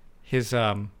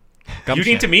gumption, You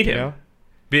need to meet him. you know?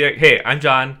 Be like, hey, I'm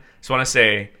John. Just want to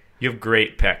say you have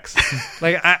great pecs.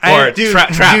 Like Or I Dude,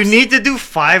 traps. do you need to do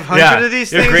 500 Yeah, of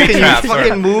these you're things? great Can traps, you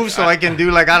fucking move so I can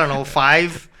do like, I don't know,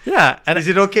 5? yeah, and Is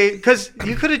it okay? Because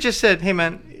you could have just said, hey,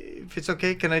 man, if it's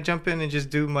okay, can I jump in and just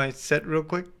do my set real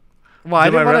quick? well, I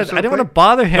do my didn't want reps to. real I didn't want to quick?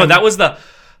 bother him. No, that was the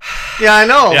Yeah, I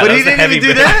know, Yeah, but that he was the didn't even heavy do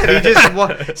bit. that. He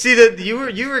just see that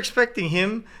you were expecting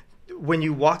him when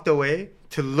you walked away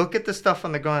to look at the stuff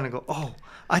on the ground and go, oh,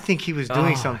 I think he was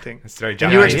doing something. It's very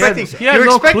And you were Japanese. expecting he had you were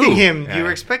no expecting clue. him Yeah. you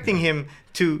were expecting him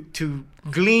to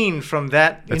glean from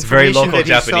that That's very information local that he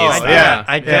Japanese saw. style. Yeah,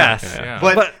 I guess. Yeah.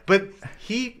 But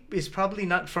he is probably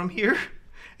not from here.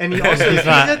 And he also, if he's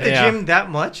not, at the yeah. gym that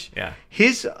much, Yeah.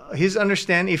 his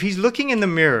understanding, if he's looking in the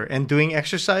mirror and doing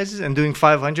exercises and doing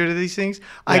 500 of these things,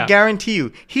 I Yeah. guarantee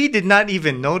you, he did not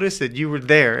even notice that you were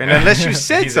there. And unless you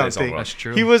said He's in his own something, world. That's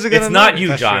true. he wasn't going It's to not notice. you,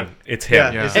 That's John. true. It's him.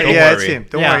 Yeah, Yeah. it's, Don't yeah, worry. it's him.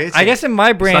 Don't yeah, worry. It's I him. guess in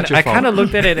my brain, not your I kind of fault.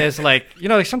 looked at it as like,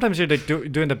 like sometimes you're like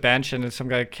doing the bench and then some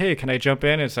guy, like, hey, can I jump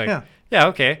in? It's like, yeah,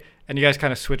 okay. And you guys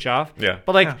kind of switch off. Yeah.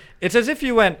 But like, Yeah. it's as if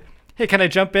you went, hey, can I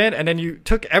jump in? And then you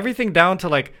took everything down to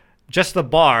like just the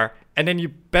bar, and then you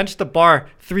benched the bar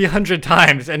 300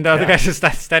 times, and the other guy's just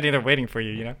standing there waiting for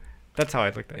you, you know? That's how I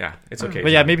looked at it. Yeah, it's okay.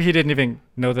 But yeah, John. maybe he didn't even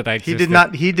know that I He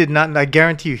existed. did not, I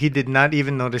guarantee you, he did not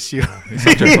even notice you.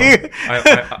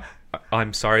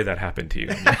 I'm sorry that happened to you.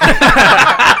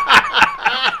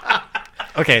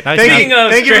 Okay, now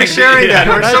Thank you for sharing that.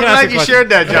 We're Now so you can ask glad the you question. shared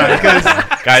that, John. Because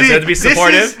Guys, you have to be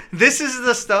supportive. This is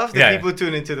the stuff that Yeah. people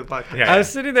tune into the podcast. Yeah. I was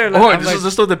sitting there. Or I'm this like, is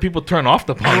the stuff that people turn off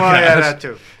the podcast. Well, yeah, that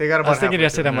too. They got about I was thinking halfway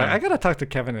yesterday, I'm through. like, I gotta talk to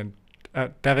Kevin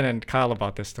and Devin and Kyle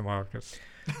about this tomorrow, because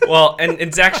Well, and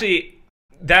it's actually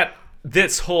that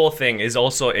this whole thing is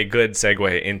also a good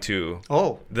segue into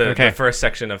Oh, the Okay. first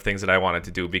section of things that I wanted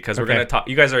to do, because we're Okay. gonna talk.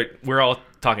 We're all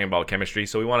talking about chemistry,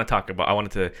 so we want to talk about. I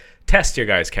wanted to test your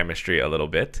guys' chemistry a little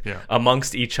bit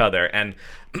amongst each other, and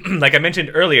like I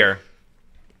mentioned earlier,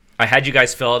 I had you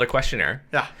guys fill out a questionnaire.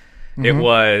 yeah. It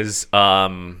was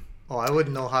Oh, I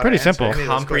wouldn't know how Pretty to answer simple. any of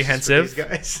those Comprehensive. questions for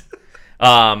these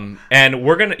guys. and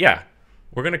we're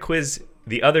gonna quiz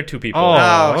the other two people.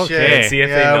 Oh, Oh, okay. shit. And see if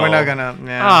they Yeah, know. we're not gonna.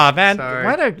 Yeah, ah man, sorry.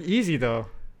 why are easy though?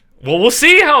 Well, we'll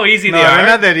see how easy No, they they're are.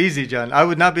 not that easy, John. I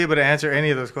would not be able to answer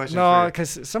any of those questions. No, for you.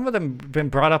 because some of them been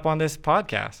brought up on this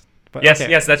podcast. But Yes,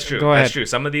 okay. yes, that's true. Go That's ahead. true.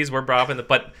 Some of these were brought up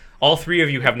but all three of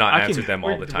you have not I can- answered them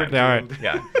all the time. Yeah, all right.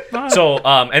 Yeah. So,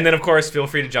 and then of course, feel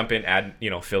free to jump in, add,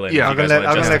 fill in. Yeah. if I'm you gonna guys let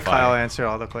wanna justify. Kyle answer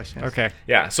all the questions. Okay.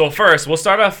 Yeah. So first, we'll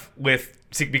start off with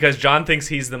because John thinks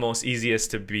he's the most easiest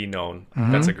to be known.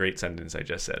 That's a great sentence I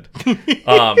just said.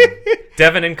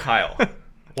 Devin and Kyle,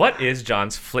 what is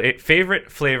John's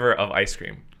favorite flavor of ice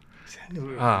cream?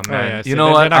 Ah, man. yeah, so You know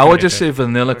they're what? not I gonna would get just it. say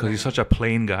vanilla because he's such a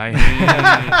plain guy.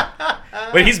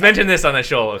 But he's mentioned this on the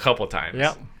show a couple times.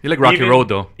 Yep. You like Rocky Even- Road,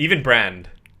 though. Even brand.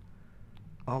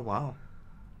 Oh wow.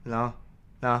 No.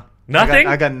 Nothing?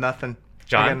 I got nothing.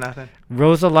 John? I got nothing.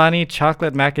 Rosalani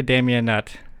chocolate macadamia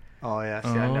nut. Oh yeah. See,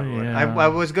 I Oh, never would. yeah. I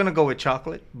was gonna go with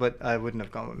chocolate, but I wouldn't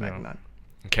have gone with McNut.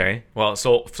 Okay. Well,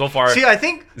 so far, See, I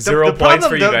think Zero the points problem,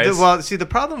 for you guys. well, see, the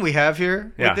problem we have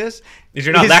here Yeah. with this is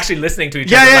you're not is- actually listening to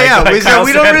each Yeah, other. like is that Kyle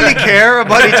we don't said. really care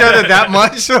about each other that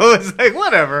much, so it's like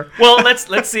whatever. Well, let's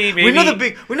see. Maybe We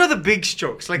know the big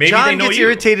strokes. Like Maybe they John know gets you.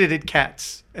 irritated at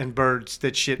cats. and birds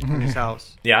that shit in his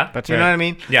house. Yeah, That's You know right. what I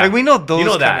mean? Yeah. Like we know those You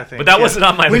know kind that, of things. but that wasn't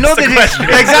on my we list know of that questions.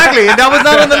 Exactly, and that was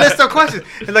not on the list of questions.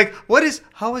 And like,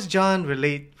 how does John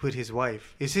relate with his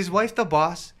wife? Is his wife the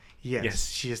boss? Yes.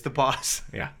 She is the boss.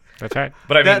 yeah. That's right.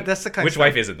 But I mean, That's the kind which of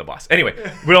wife stuff. isn't the boss? Anyway,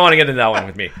 we don't want to get into that one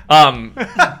with me.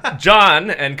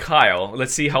 John and Kyle,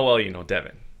 let's see how well you know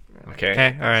Devin. Okay.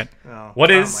 Okay. All right. Oh,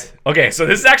 What oh is okay? So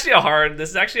this is actually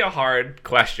a hard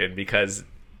question because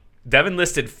Devin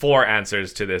listed 4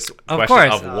 answers to this Of question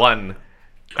course. of one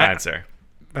answer.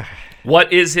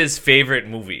 What is his favorite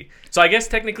movie? So I guess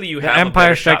technically you have Empire a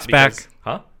better shot Strikes Back. because-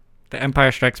 Huh? The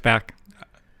Empire Strikes Back.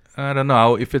 I don't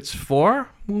know. If it's 4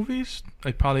 movies,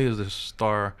 it probably is the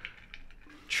Star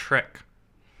Trek.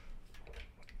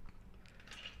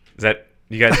 Is that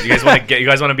you guys want to get? You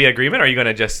guys want to be in agreement, or are you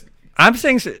gonna just? I'm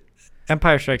saying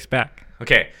Empire Strikes Back.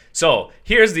 Okay, so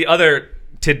here's the other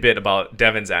tidbit about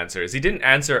Devin's answers. He didn't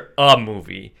answer a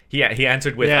movie. He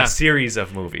answered with Yeah. a series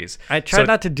of movies. I tried So-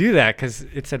 not to do that because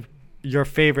it said your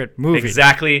favorite movie.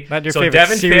 Exactly. Not your so favorite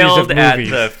Devin series failed of at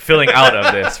movies. the filling out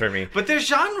of this for me. But there's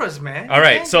genres, man. All You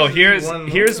right, can't so just do here's one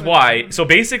here's movie. why. So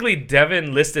basically,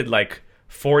 Devin listed like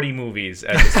 40 movies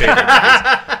as his favorite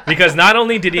movies because not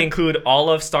only did he include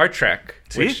all of Star Trek,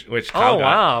 which Kyle Oh, got,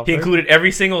 wow. he included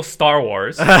every single Star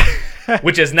Wars,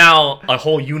 which is now a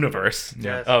whole universe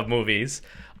Yes. of movies.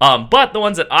 But the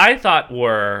ones that I thought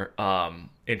were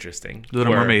interesting,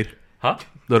 Little were- Mermaid. huh?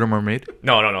 Little Mermaid.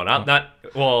 No, not.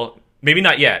 Well, maybe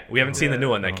not yet. We haven't seen the new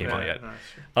one that came out Yeah, yet. no,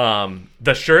 that's true.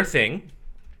 The Sure Thing,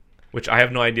 which I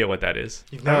have no idea what that is.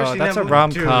 You've never Oh, seen that's that a movie?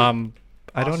 rom-com.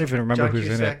 I don't Awesome. even remember John who's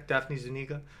in Cusack, it. Daphne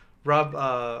Zuniga. Rob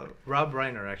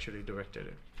Reiner actually directed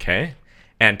it. Okay,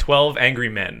 and 12 Angry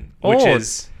Men, which Oh,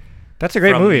 is That's a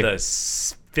great from movie. the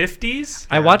 50s.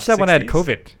 I watched that when I had 60s?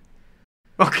 COVID.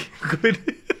 Okay,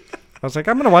 good. I was like,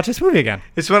 I'm gonna watch this movie again.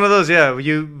 It's one of those, yeah.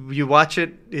 You watch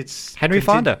it. It's Henry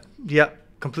Fonda. Yeah,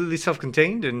 completely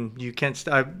self-contained, and you can't.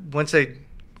 Once I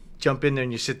jump in there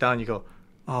and you sit down, you go,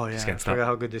 oh yeah, I can't stop. forgot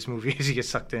how good this movie is. You get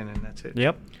sucked in, and that's it.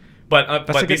 Yep. But a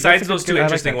good- besides that's a those good- two I like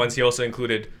interesting that. ones, he also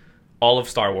included all of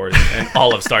Star Wars and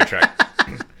all of Star Trek.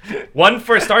 One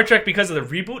for Star Trek because of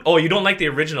the reboot. Oh, you don't like the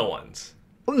original ones?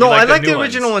 No, like I the like new the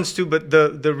original ones. ones too, but the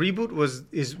reboot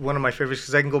is one of my favorites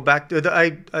because I can go back to.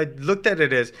 I looked at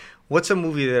it as what's a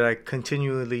movie that I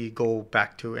continually go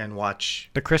back to and watch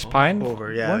The Chris Pine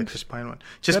over. Yeah, the ones? Chris Pine one.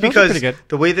 Just Yeah, those are pretty because good.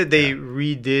 the way that they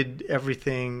redid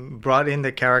everything, brought in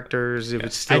the characters, it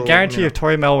would still. I guarantee you know- if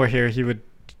Tori Mel were here, he would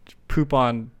poop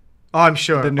on. Oh, I'm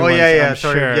sure. the new Oh yeah, ones, yeah. I'm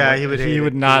Sorry. sure. Yeah, he would. He hate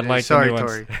would it. not He like the Sorry, new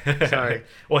ones. Tori. Sorry.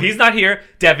 Well, he's not here.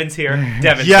 Devin's here.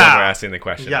 Devin's Yeah. the one we're asking the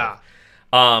question. Yeah.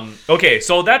 of. Okay,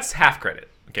 so that's half credit.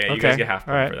 Okay, you guys Okay, get half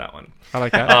all point right. for that one. I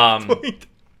like that.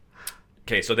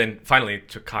 Okay, so then finally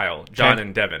to Kyle, John, Okay.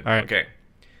 and Devin. All right. Okay,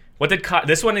 what did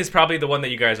this one is probably the one that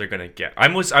you guys are gonna get. I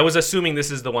was assuming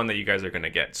this is the one that you guys are gonna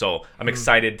get, so I'm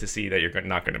excited to see that you're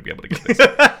not gonna be able to get this.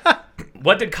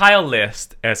 What did Kyle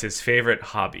list as his favorite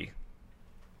hobby?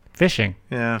 Fishing.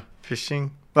 Yeah,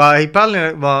 fishing. Well, he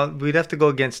probably. Well, we'd have to go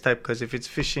against type because if it's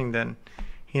fishing, then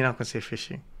he's not gonna say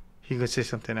fishing. He could say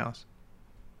something else.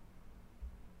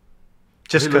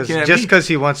 Just Are you looking at me? because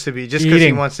he wants to be. Just because he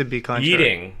Eating. wants to be contrary.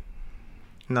 Eating.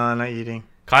 No, not eating.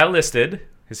 Kyle listed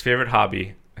his favorite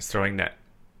hobby as throwing net.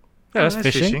 Yeah, that's Oh,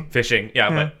 fishing. Fishing, yeah,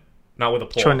 Yeah. but not with a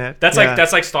pole. Throw net, That's yeah.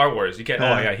 like Star Wars. You can't. Oh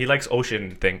Yeah. yeah, he likes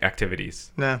ocean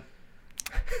activities. No.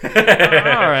 All right,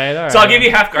 all right. So I'll give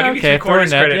you half. I'll give you Okay, 3/4 throw net,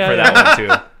 credit yeah, for yeah. that one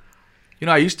too. You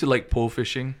know, I used to like pole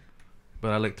fishing,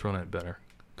 but I like throwing it better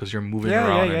because you're moving Yeah,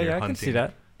 around yeah, and yeah, you're yeah. I hunting. can see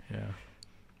that. Yeah.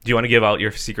 Do you want to give out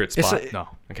your secret It's spot? a- No.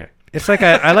 Okay. It's like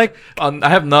I like. I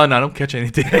have none. I don't catch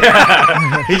anything.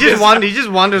 He just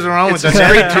wanders around with the It's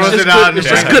net, great. throws It's it just out. good, it's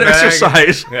and just brings good it back.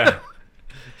 exercise. Yeah.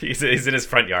 He's in his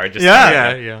front yard. Just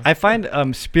Yeah. Yeah. I find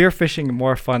spear fishing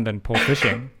more fun than pole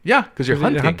fishing. Yeah, because you're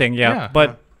hunting. Yeah,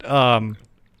 but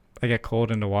I get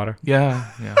cold in the water. Yeah.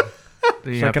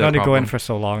 So I can only go in for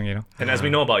so long, you know. And as we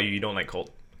know about you, you don't like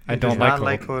cold. I He does don't like not cold.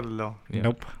 like cold at all. Yeah.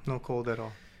 Nope. No cold at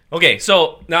all. Okay,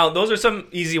 so now those are some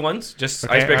easy ones, just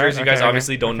Okay, icebreakers. alright, You guys okay,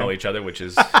 obviously okay, don't know okay. each other, which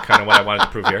is kind of what I wanted to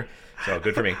prove here. So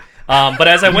good for me. But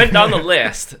as I went down the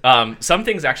list, some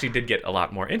things actually did get a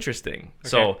lot more interesting.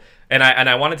 So and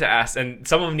I wanted to ask, and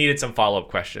some of them needed some follow up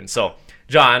questions. So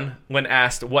John, when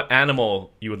asked what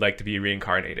animal you would like to be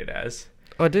reincarnated as,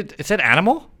 Oh, it said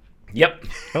animal? yep.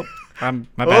 Oh,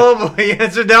 my bad. Oh boy, he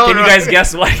answered that Can one you guys right.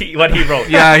 guess what he wrote?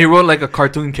 Yeah, he wrote like a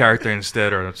cartoon character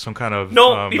instead, or some kind of.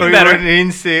 No, Or even he better. wrote an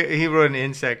insect. He wrote an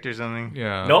insect or something.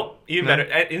 Yeah. Nope, even No.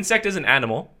 better. Insect is an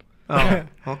animal. Oh,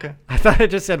 okay. I thought it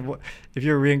just said if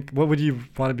you're what would you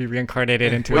want to be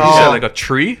reincarnated into? What you said, like a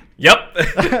tree? Yep,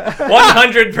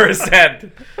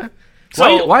 100%.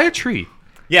 So why a tree?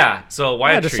 Yeah. So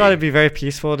why I a just tree? thought it'd be very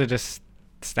peaceful to just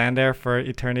stand there for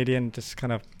eternity and just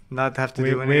kind of Not have to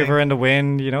do anything. waver in the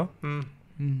wind,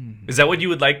 Is that what you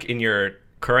would like in your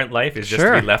current life? Is just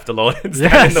Sure. to be left alone and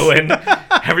stand in the wind?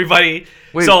 Everybody.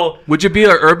 Wait, So would you be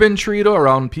an urban tree though,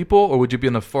 around people, or would you be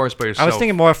in the forest by yourself? I was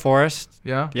thinking more forest.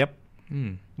 Yeah. Yep.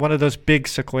 Mm. One of those big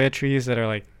sequoia trees that are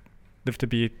like live to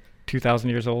be 2,000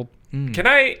 years old. Mm. can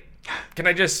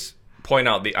I just point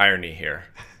out the irony here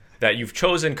that you've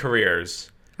chosen careers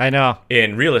I know.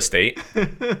 in real estate,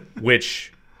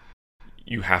 which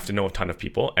you have to know a ton of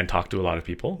people and talk to a lot of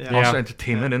people, Yeah. Also,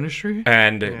 entertainment industry.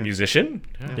 and Yeah. musician,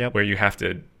 Yep. where you have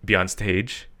to be on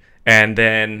stage, and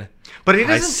then But he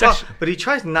doesn't Hisection- talk. But he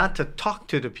tries not to talk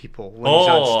to the people when Oh. he's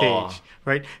on stage,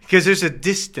 right? Because there's a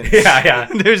distance. Yeah.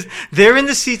 They're in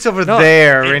the seats over No,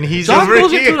 there, and he's John over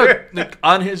goes here. into like,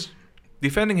 on his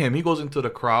defending him. He goes into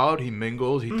the crowd. He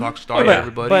mingles. He talks to yeah.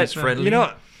 everybody. He's friendly.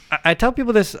 I tell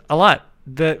people this a lot.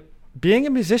 That being a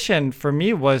musician for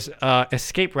me was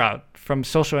escape route from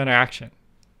social interaction.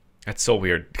 that's so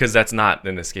weird because that's not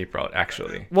an escape route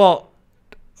actually. Well,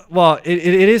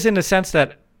 it is in the sense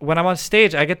that when I'm on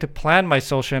stage, I get to plan my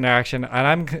social interaction, and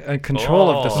I'm in control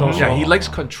of the Oh. social. yeah, he likes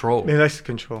control. He likes to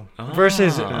control.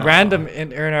 Versus random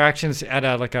interactions at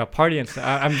like a party and stuff.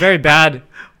 I'm very bad.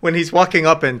 When he's walking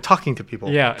up and talking to people.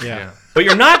 Yeah. But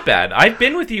you're not bad. I've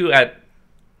been with you at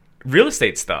real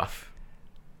estate stuff.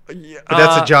 But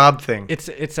that's a job thing. It's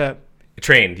a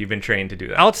You've been trained to do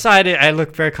that. outside. I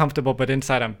look very comfortable, but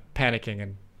inside I'm panicking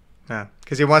and Yeah,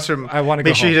 because he wants to I wanna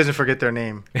make go sure he home. doesn't forget their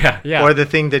name yeah. or the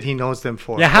thing that he knows them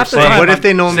for. Yeah, half the Or time what if I'm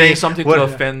they know me? Saying something what, to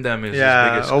offend them is his yeah,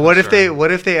 biggest or concern.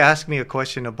 what if they ask me a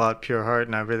question about Pure Heart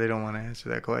and I really don't want to answer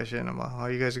that question about how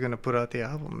you guys are gonna put out the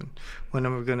album and when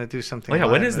are we gonna do something? Oh yeah,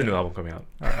 when live? is the new album coming out?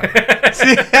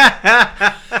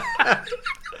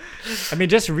 I mean,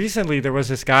 just recently there was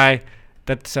this guy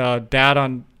that's dad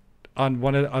on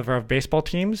one of our baseball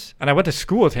teams, and I went to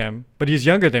school with him, but he's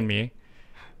younger than me,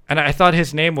 and I thought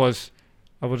his name was,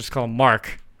 I will just call him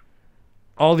Mark.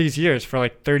 All these years for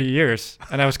like 30 years,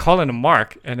 and I was calling him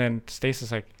Mark, and then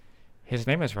Stacey's like, his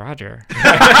name is Roger. Oh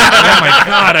my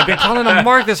god, I've been calling him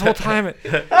Mark this whole time.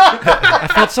 I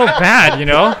felt so bad,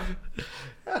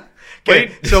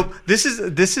 Okay, so this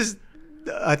is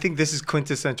I think this is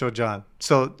quintessential John.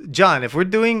 So John, if we're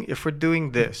doing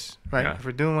this, right? Yeah. If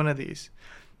we're doing one of these,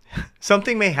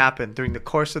 something may happen during the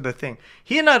course of the thing.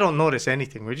 He and I don't notice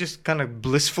anything. We're just kind of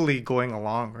blissfully going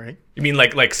along, right? You mean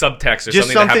like subtext or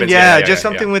Just something that happens? just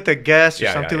something with the guest or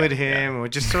Yeah, something yeah, with him. We're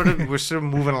just sort of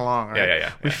moving along, right?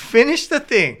 Yeah. We finish the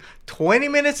thing. 20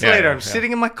 minutes later, I'm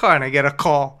sitting in my car and I get a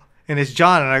call and it's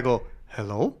John and I go,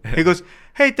 "Hello?" He goes,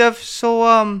 "Hey Dev, so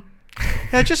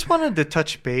yeah, I just wanted to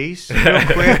touch base real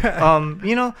quick.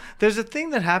 There's a thing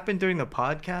that happened during the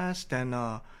podcast and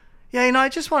yeah, I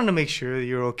just wanted to make sure that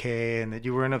you're okay and that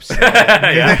you weren't upset."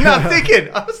 And I'm thinking,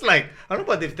 I was like, I don't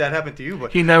know about if that happened to you,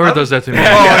 but He never does that to me.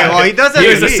 Oh, he does that He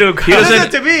to was me. a super- He does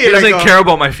that to me. He doesn't like, care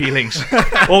about my feelings.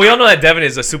 Well, we all know that Devin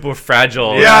is a super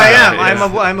fragile. Yeah, I am.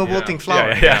 yeah. I'm a wilting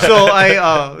flower.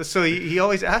 Yeah. So he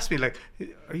always asked me like,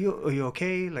 "Are you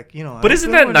okay?" Like, But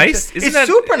isn't that nice? Isn't It's that-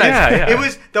 super nice. Yeah. It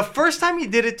was the first time he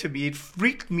did it to me. It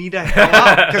freaked me the hell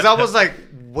out because I was like,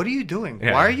 "What are you doing?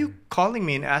 Yeah. Why are you calling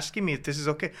me and asking me if this is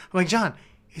okay?" I'm like, "John,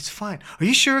 it's fine. Are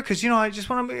you sure? Because I just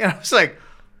want to." And I was like,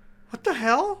 "What the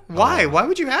hell? Why? Why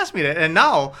would you ask me that?" And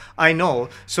now I know.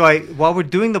 So while we're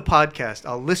doing the podcast,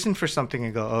 I'll listen for something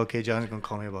and go, "Okay, John's gonna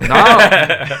call me about it."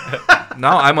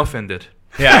 Now I'm offended.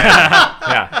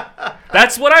 Yeah.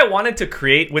 That's what I wanted to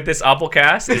create with this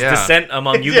Oppo-cast is Yeah. dissent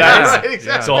among you Yeah, guys. right,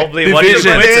 exactly. So hopefully one of you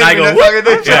Division. quits and I go,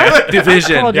 whoop. Yeah.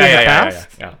 Division. Called you in the Yeah. past.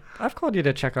 I've called you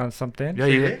to check on something. Yeah,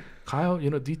 See? Kyle,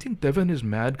 do you think Devin is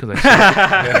mad because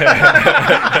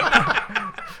I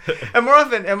said And more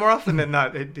often than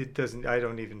not, it doesn't. I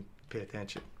don't even pay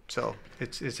attention. So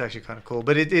it's actually kind of cool.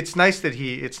 But it's nice that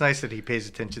he pays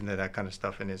attention to that kind of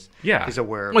stuff and is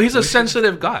aware. Of Well, he's it. a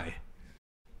sensitive guy.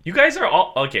 You guys are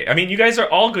all okay. I mean, you guys are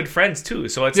all good friends too,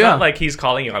 so it's not like he's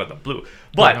calling you out of the blue.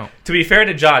 But to be fair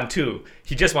to John too,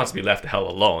 he just wants to be left the hell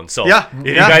alone. So if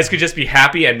you guys could just be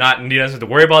happy and he doesn't have to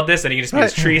worry about this, and he can just be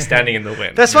his tree standing in the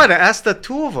wind. That's right. I asked the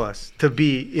two of us to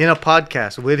be in a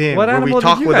podcast with him What where we animal did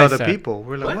talk you with guys other say? people.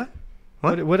 We're like,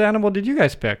 what? What animal did you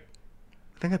guys pick?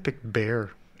 I think I picked bear.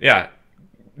 Yeah.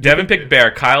 Devin picked bear.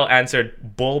 Kyle answered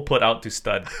bull put out to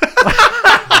stud.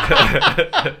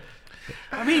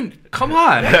 I mean, come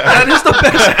on. That is the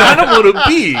best animal to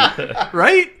be,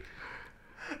 right?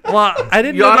 Well, I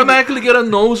didn't. You know that- automatically get a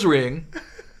nose ring.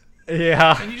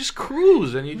 Yeah. And you just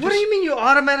cruise, and you just... What do you mean you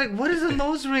automatic? What is a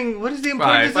nose ring? What is the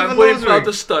Right, importance if of I'm a waiting nose for ring? out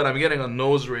the stud, I'm getting a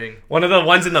nose ring. One of the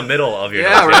ones in the middle of your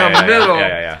Yeah, nose. right in the middle.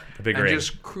 Yeah. The big And ring.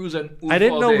 just cruise and oof I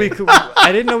didn't all know day. we could.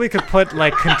 I didn't know we could put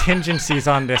like contingencies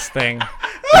on this thing.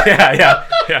 yeah.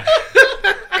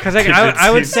 Because like,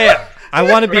 I would say I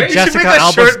want to be You should Jessica make a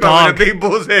Alba's shirt, man, dog. with a big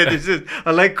bull's head. It's just,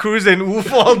 I like cruise and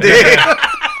oof all day.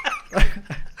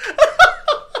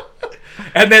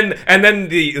 And then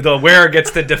the wearer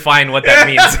gets to define what that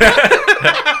means.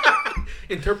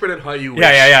 Interpret it how you wish.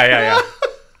 Yeah.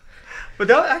 But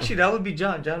that would be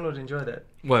John. John would enjoy that.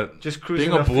 What? Just cruising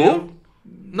Being a the bull? field,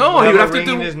 No, he have would a have to ring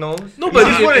do... in his nose. No, but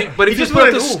He just wanted- but he if you just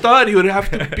put the wanted oof. stud, he would have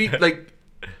to be like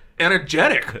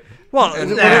energetic. Well,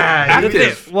 And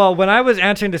active. well, when I was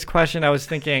answering this question, I was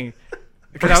thinking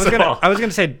because First of all. I was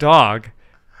gonna say dog,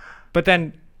 but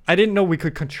then I didn't know we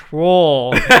could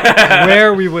control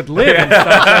where we would live and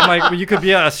stuff. So I'm like, well, you could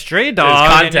be a stray dog. There's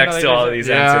and, you know, context like, to all of there's- these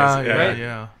answers. Yeah, Right?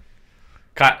 yeah.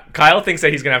 Kyle thinks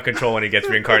that he's gonna have control when he gets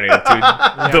reincarnated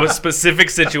to the specific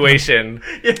situation.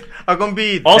 Yeah, I'm gonna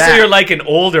be. Also, that. you're like an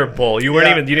older bull. You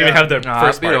didn't even have the Nah,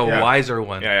 first I'd be part. a wiser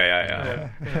one. Yeah.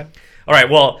 All right.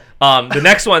 Well, the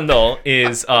next one though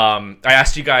is I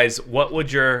asked you guys what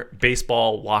would your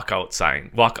baseball walkout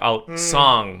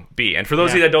song be, and for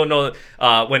those of you that don't know,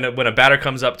 when a batter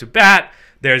comes up to bat,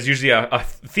 there's usually a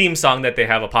theme song that they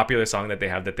have, a popular song that they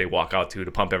have that they walk out to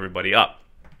pump everybody up.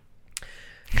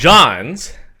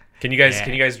 John's. Can you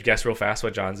guys guess real fast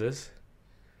what John's is?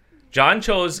 John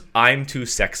chose "I'm Too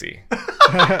Sexy."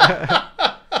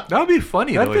 That would be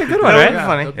funny. That'd though, be a if good you one, did right? that. That would be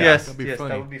funny. That'd be- Yes, that'd be yes, funny.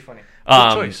 that would be funny.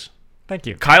 Good choice. Thank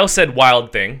you. Kyle said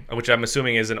 "Wild Thing," which I'm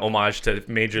assuming is an homage to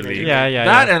Major League. Yeah.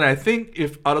 That and I think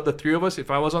if out of the three of us,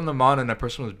 if I was on the mound and that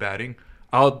person was batting,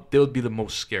 they would be the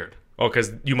most scared. Oh,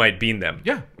 because you might bean them.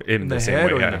 Yeah, In the same head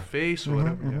way, or in yeah. the face or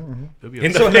whatever. Yeah. They'll be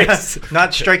In upset. the face.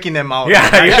 Not striking them out. Yeah,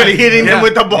 actually hitting them Yeah.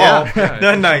 with the ball. Yeah.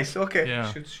 They're nice. Okay.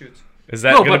 Yeah. Shoot. Is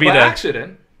that No, going to but be by the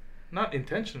accident, not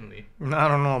intentionally. I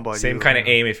don't know about same you. kind of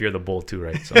aim if you're the bull too,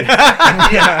 right? So.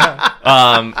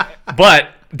 But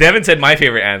Devin said my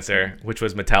favorite answer, which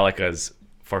was Metallica's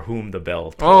 "For Whom the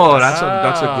Bell Tolls." Oh, that's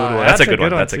a good one. That's a good one.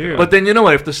 That's a too. good one. But then you know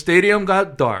what? If the stadium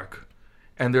got dark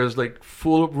and there's like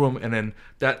full of room, and then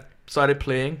that started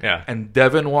playing, Yeah. and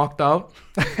Devin walked out,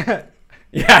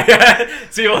 Yeah.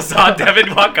 So you all saw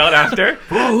Devin walk out after.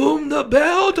 for whom the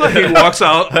bell tolls, he walks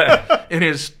out in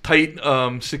his tight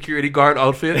security guard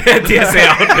outfit. TSA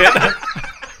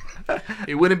outfit.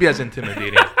 It wouldn't be as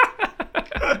intimidating.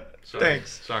 Sorry.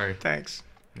 Thanks. Sorry. Thanks.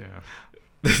 Yeah.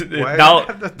 Why now, do I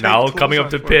have the tight now clothes coming up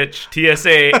on to for? pitch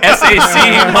TSA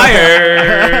SAC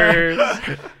Myers.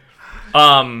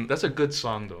 That's a good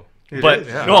song though. It But is.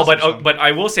 Yeah. no, Awesome song. but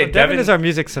I will say Devin Devin is our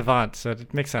music savant, so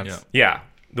it makes sense. Yeah.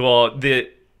 Yeah. Well,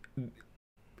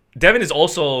 Devin is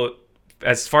also,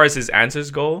 as far as his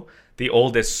answers go, the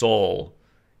oldest soul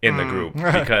in the group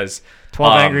because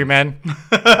 12 Angry Men.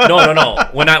 no.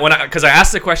 When I because I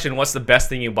asked the question, what's the best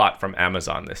thing you bought from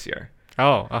Amazon this year?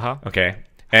 Oh, uh-huh. Okay.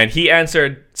 And he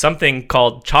answered something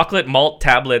called chocolate malt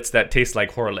tablets that taste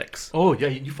like Horlicks. Oh yeah,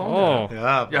 you found Oh. that.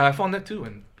 Yeah. Yeah, I found that too,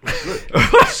 and it was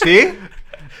good. See?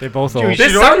 They both Dude, old. you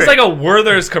This should sounds order like a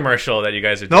Werther's commercial that you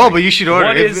guys are doing. No, but you should order.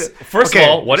 What it. is first Okay, of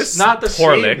all, what is not the same,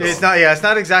 Horlicks? though. It's not. Yeah, it's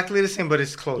not exactly the same, but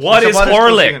it's close. What It's is about as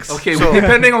close as you Horlicks? can- Okay, So,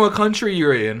 depending on what country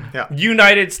you're in. yeah.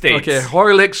 United States. Okay,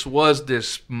 Horlicks was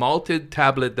this malted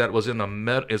tablet that was in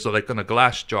it's like in a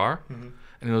glass jar, and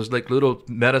it was like little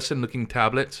medicine-looking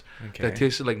tablets Okay. that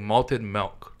tasted like malted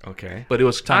milk, Okay. but it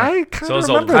was I kind kind So of it's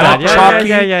a remember lot that. Yeah, chalky,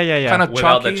 yeah. kind of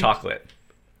Without chalky. the chocolate.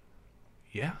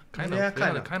 Yeah, kind of. Yeah,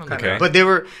 kind of. Okay. But they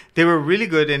were really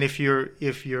good, and if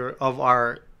you're of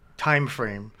our time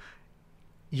frame,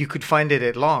 you could find it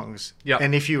at Long's. Yeah.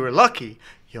 And if you were lucky,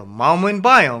 your mom would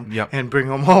buy them Yeah. and bring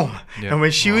them home. Yeah. And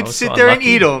when she Wow, would that's sit so there and unlucky.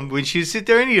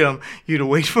 eat them, you'd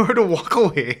wait for her to walk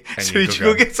away And so you that could you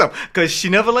go go. get some. Because she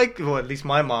never at least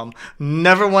my mom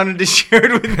never wanted to share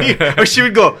it with me, or she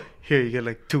would go, "Here, you get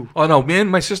like 2." Oh no, me and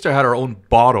my sister had our own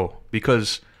bottle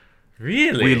because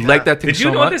Really? we liked that thing Did you so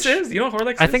know much. what this is? You know what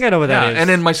Horlicks I is? think I know what that is. And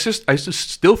then my sister, I used to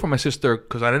steal from my sister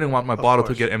because I didn't want my bottle to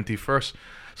course. get empty first.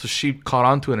 So she caught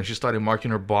on to it and she started marking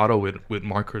her bottle with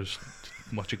markers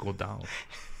to watch it go down.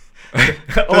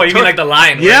 Oh, you mean like the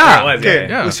line? where Yeah. it was. Okay.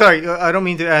 Yeah. Well, sorry, I don't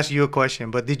mean to ask you a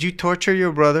question, but did you torture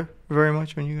your brother very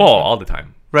much when you? Oh, all the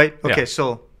time. Right. Okay. Yeah.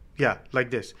 So yeah,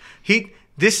 like this.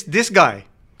 This guy.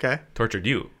 Okay. Tortured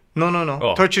you. No.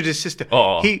 Oh. Tortured his sister.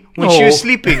 Oh. When she was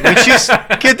sleeping.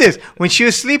 Get this. When she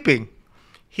was sleeping,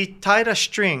 he tied a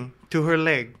string to her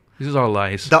leg. These are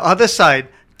lies. The other side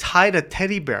tied a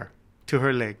teddy bear to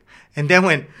her leg. And then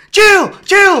went, Jill,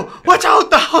 watch out,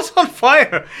 the house on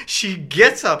fire. She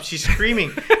gets up, she's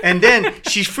screaming. And then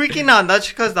she's freaking out, not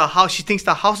because she thinks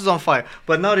the house is on fire,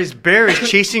 but now this bear is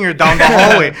chasing her down the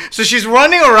hallway. So she's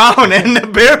running around and the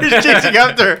bear is chasing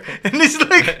after her. And it's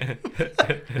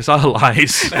like... It's all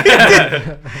lies.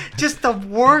 Just the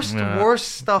worst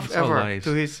stuff ever lies.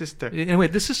 to his sister. Anyway,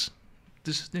 this is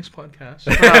next podcast.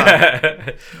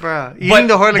 Bruh. Eating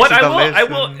the Horlicks is the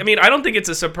best. I mean, I don't think it's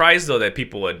a surprise, though, that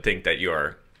people would think that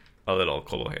you're a little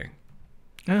kolohe.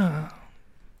 Yeah,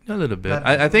 a little bit.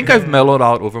 I think I've mellowed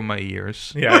out over my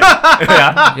years. Yeah.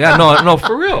 Yeah, no,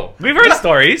 for real. We've heard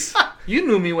stories. You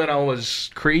knew me when I was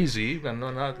crazy. I'm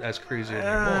not as crazy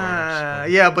anymore.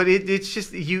 Yeah, but it's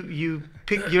just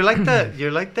you're like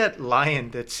that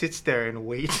lion that sits there and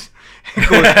waits. Goes,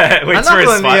 Waits for his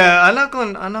spot. Yeah, I'm not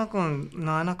going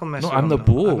to mess with him. I'm the now.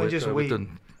 bull. I'm gonna just wait.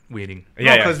 Waiting.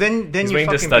 Yeah, because then He's you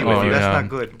waiting to fucking stud people. with you.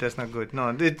 That's not good. No,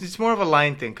 it's more of a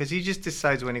lion thing because he just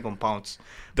decides when he gonna pounce.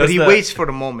 Does But he the- waits for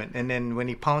the moment, and then when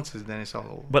he pounces, then it's all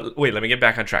over. But wait, let me get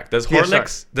back on track. Does Yeah,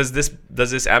 Horlicks, does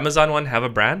this Amazon one have a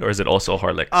brand, or is it also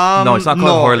Horlicks? No, it's not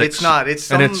called Horlicks. It's not. It's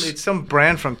And it's some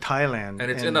brand from Thailand. And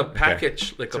it's in a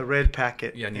package, like It's a red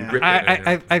packet. Yeah, and you rip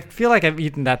it. I feel like I've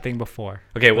eaten that thing before.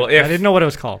 Okay, well, I didn't know what it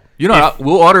was called. You know,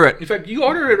 we'll order it. In fact, you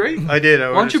order it, right? I did. Why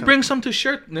don't you bring some to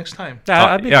share next time?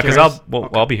 I'd be because curious.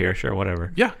 I'll be here, sure,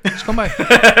 whatever. Yeah, just come by.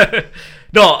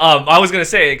 No, I was gonna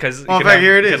say because Oh, in fact,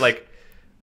 here it is. like,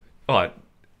 what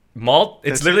malt?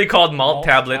 It's That's literally called malt Malt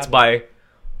tablets tablet. by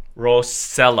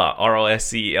Rosella,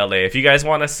 Roscela. If you guys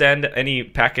want to send any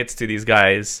packets to these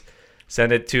guys,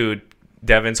 send it to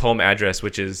Devin's home address,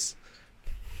 which is,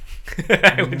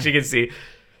 which you can see.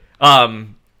 I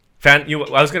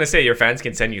was gonna say your fans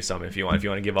can send you some if you want. If you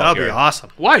want to give out That'd your be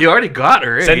awesome. Why? You already got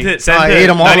her. send eh? it. Send I it. ate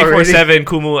 'em all already. 94/7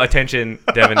 Kumu attention,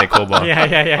 Devin Nikoba. Yeah.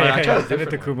 I tried a Send it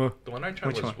to different one. Kumu. The one I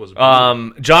tried was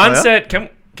John Oh, yeah? said.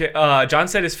 John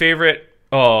said his favorite.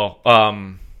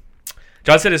 John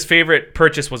said his favorite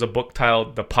purchase was a book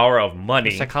titled "The Power of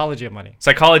Money." Psychology of Money.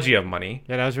 Psychology of Money,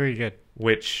 Yeah, that was really good.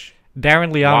 which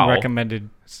Darren Leong Wow. recommended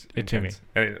it to me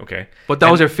Okay, But that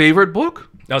was your favorite book?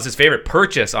 that was his favorite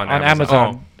purchase on on Amazon.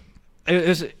 Amazon. It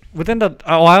was within the.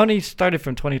 Oh, I only started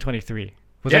from 2023.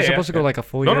 Was I supposed to go like a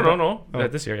full year? No. Oh.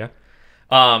 This year, yeah.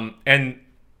 And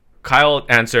Kyle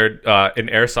answered an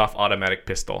airsoft automatic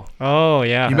pistol. Oh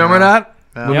yeah. You remember that?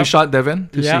 When we Yep. shot Devin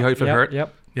to see how if it hurt?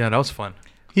 Yep. Yeah, that was fun.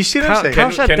 You see what Kyle- I'm saying? Kyle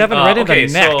shot Devin right in the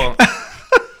neck. So,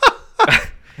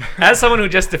 as someone who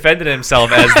just defended himself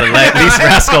as the least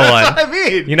rascal one, I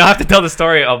mean, you now have to tell the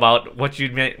story about what you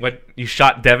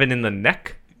shot Devin in the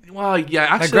neck. Well, yeah,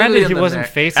 Now, accidentally granted, in he the wasn't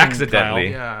neck. facing Accidentally.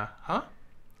 Kyle. Yeah. Huh?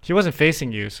 He wasn't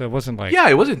facing you, so it wasn't like. Yeah,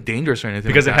 it wasn't dangerous or anything.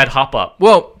 Because like it that. had hop up.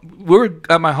 Well, we were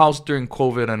at my house during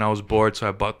COVID and I was bored, so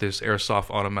I bought this airsoft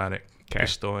automatic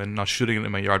pistol and I was shooting it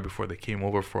in my yard before they came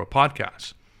over for a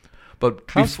podcast. But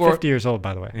Kyle's before 50 years old,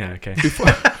 by the way. Yeah, okay.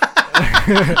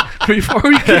 before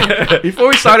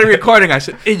we started recording, I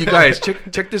said, "Hey, you guys,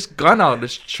 check this gun out.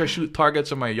 Let's try shoot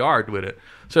targets in my yard with it."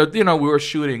 So we were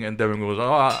shooting, and Devin goes,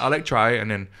 "Oh, I like try."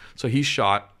 And then so he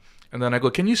shot, and then I go,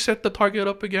 "Can you set the target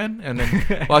up again?" And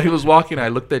then while he was walking, I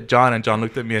looked at John, and John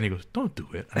looked at me, and he goes, "Don't do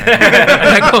it." And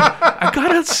I go, "I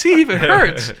gotta see if it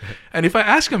hurts." And if I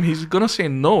ask him, he's gonna say,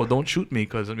 "No, don't shoot me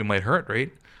because it might hurt,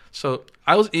 right?" So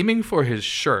I was aiming for his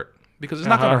shirt. Because it's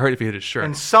not going to hurt if you hit his shirt.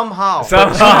 and somehow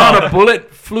Somehow the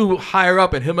bullet flew higher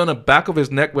up and him on the back of his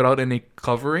neck without any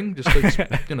covering, just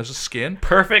like just skin.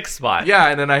 Perfect spot. Yeah,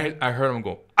 and then I heard him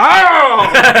go,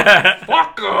 "Ow!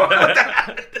 Fuck!"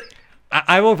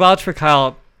 I will vouch for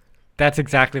Kyle. That's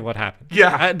exactly what happened.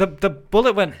 Yeah. The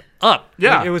bullet went up.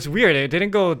 Yeah. Like, it was weird. It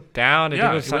didn't go down. It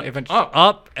Yeah, didn't go it went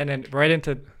up and then right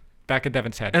into back of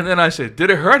Devin's head. And then I said, "Did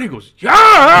it hurt?" He goes,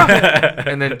 "Yeah!"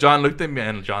 And then John looked at me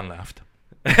and John laughed.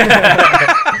 Maybe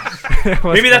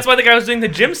that's why the guy was doing the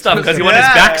gym stuff, because he wanted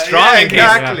his back strong in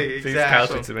case Kyle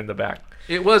shoots him in the back.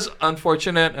 It was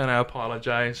unfortunate, and I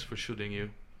apologize for shooting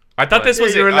you. I thought this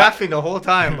was you were laughing the whole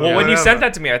time. Well, when you sent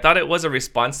that to me, I thought it was a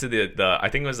response to the I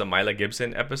think it was the Mila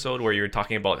Gibson episode where you were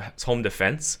talking about home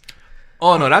defense.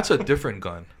 Oh no, that's a different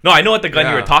gun. No, I know what the gun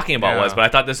you were Yeah, talking about was, yeah. but I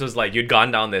thought this was like you'd gone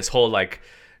down this whole like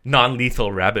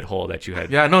non-lethal rabbit hole that you had.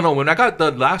 Yeah, no. When I got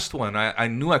the last one, I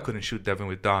knew I couldn't shoot Devin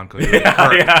with Don because it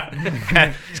hurt.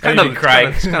 Yeah. It's kind of crying.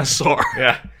 It's kind of sore.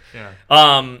 Yeah.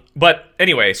 Yeah. But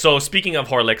anyway, so speaking of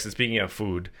Horlicks and speaking of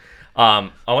food, I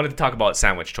wanted to talk about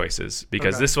sandwich choices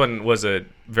because this one was a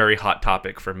very hot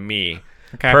topic for me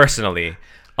personally.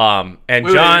 And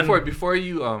Wait, John, before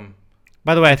you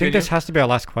By the way, I think this has to be our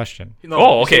last question. No,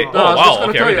 Oh, okay. No, Oh, I was wow. just gonna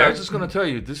Okay, tell right you. I there. was just gonna tell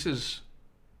you. This is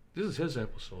his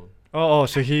episode. Oh,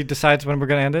 so he decides when we're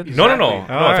gonna end it? No. All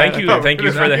right. Thank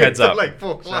you for the heads up. Like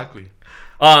 4 o'clock.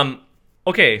 Exactly.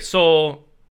 Okay, so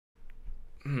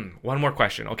one more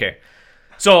question. Okay,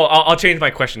 so I'll change my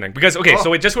question then because so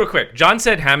wait, just real quick. John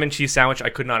said ham and cheese sandwich. I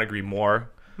could not agree more.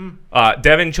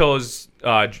 Devin chose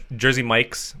Jersey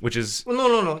Mike's, which is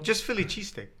No, just Philly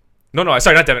cheesesteak. no,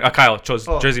 sorry, not Devin. Kyle chose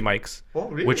Jersey Mike's,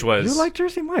 really? which was You like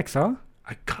Jersey Mike's, huh?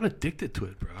 I got addicted to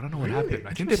it, bro. I don't know what happened.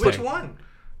 I think Which one?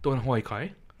 the one in Hawaii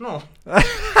Kai. No.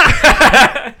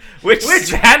 which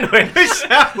sandwich? Which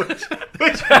sandwich?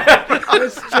 Which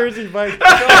It's Jersey Mike's.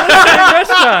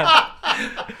 Restaurant.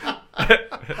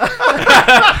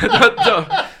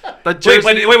 The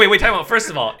Jersey. Wait, time out. First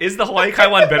of all, is the Hawaii Kai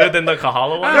one better than the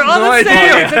Kahala one? They're all no the idea.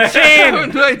 same. It's a chain. I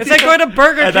have no idea. It's like going to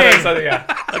Burger I thought it was King. something. Yeah,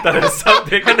 I thought it was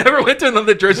something. I never went to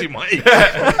another Jersey Mike.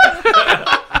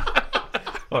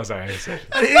 Oh, sorry.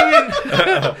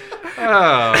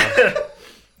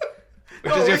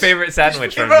 Which is your favorite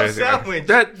sandwich from Jersey Mike's? sandwich?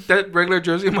 That regular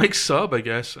Jersey Mike sub, I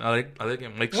guess. I like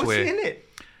it Mike's What's way. in it?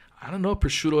 I don't know,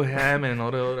 prosciutto ham and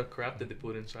all the other crap that they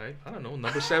put inside. I don't know,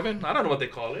 number 7. I don't know what they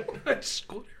call it. I just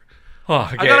go there. Oh,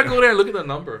 okay. I gotta go there and look at the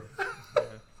number.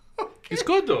 Yeah. It's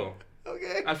good though.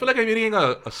 Okay. I feel like I'm eating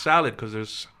a salad because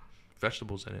there's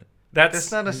vegetables in it.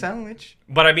 That's not a sandwich.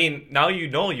 But I mean, now you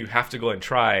have to go and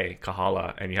try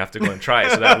Kahala, and you have to go and try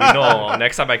it so that we know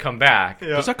next time I come back. Yeah.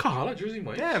 There's a Kahala Jersey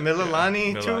Mike. Yeah,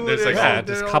 Mililani Mililani. too. There's like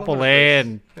There's all couple over the A,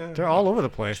 place. and they're all over the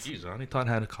place. Jeez, I only thought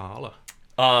I had a Kahala.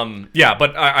 Yeah,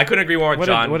 but I couldn't agree more with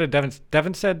John. What did Devin?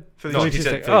 Devin said Philly No, he cheesesteak.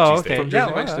 said Philly Oh, cheesesteak. okay. From Yeah,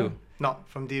 Jersey Mike's wow. too. No,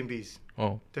 from D&B's.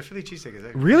 Oh. The Philly cheesesteak is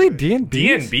actually Really, good.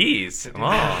 D&B? D&B's.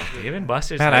 Oh, Dave and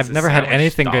Buster's. Man, has I've a never had sandwich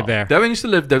anything stall. good there. Devin used to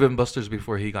live Devin Buster's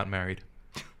before he got married.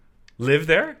 Live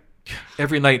there?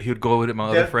 Every night he would go with my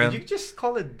other friend. Did you just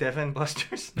call it Devin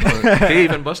Buster's? Dave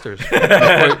and Buster's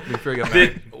before he got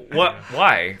married. What?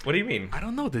 Why? What do you mean? I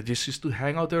don't know. They just used to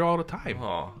hang out there all the time.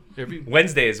 Oh, Every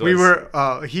Wednesdays. We was- were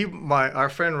our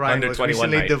friend Ryan Under was 21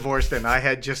 recently night. divorced, and I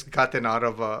had just gotten out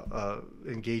of a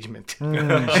engagement.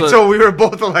 So- So we were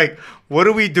both like, "What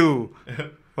do we do?"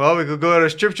 Well, we could go to a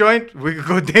strip joint. We could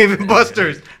go Dave and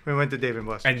Buster's. We went to Dave and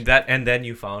Buster's. and then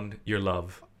you found your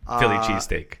love, Philly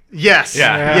cheesesteak. Yes,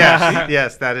 Yeah.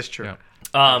 yes, that is true.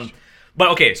 Yeah. But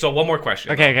okay, so one more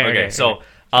question. Okay. So,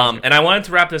 and I wanted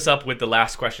to wrap this up with the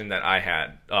last question that I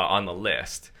had on the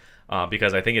list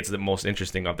because I think it's the most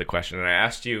interesting of the question. And I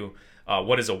asked you,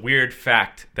 what is a weird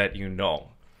fact that you know?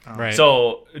 Right.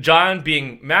 So, John,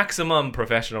 being maximum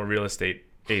professional real estate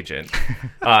agent,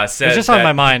 says It's just on that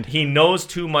my mind. he knows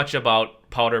too much about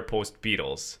powder post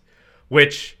beetles,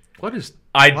 which What is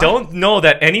I don't know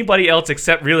that anybody else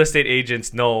except real estate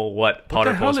agents know what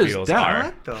powder the hell post is beetles that? are.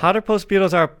 What the? Powder post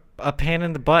beetles are a pain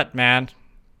in the butt, man.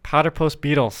 Powder post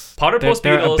beetles. Powder post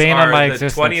They're a beetles bane on my are the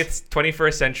existence.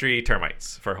 21st century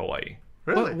termites for Hawaii.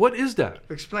 Really? What is that?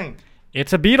 Explain.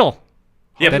 It's a beetle.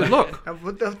 Yeah, But but look.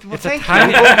 It's a Thank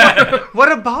tiny- you.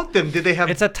 What about them? Did they have?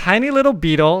 It's a tiny little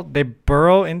beetle. They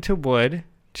burrow into wood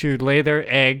to lay their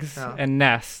eggs Yeah. and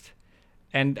nest,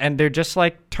 and they're just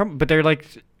like but they're like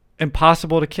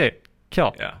impossible to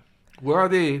kill. yeah, Where are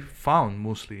they found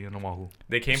mostly in Oahu?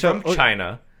 they came So- from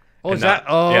China. Oh, and is that?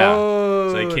 yeah. Oh,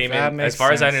 So they came that in, makes as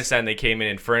far as I sense. understand, they came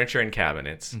in furniture and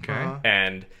cabinets, Okay. Uh-huh.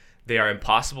 and they are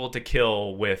impossible to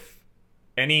kill with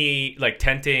any like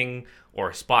tenting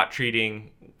or spot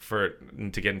treating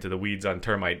to get into the weeds on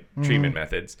termite treatment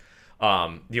methods.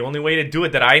 The only way to do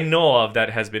it that I know of that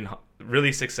has been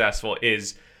really successful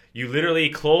is you literally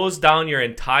close down your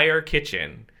entire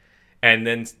kitchen, and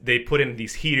then they put in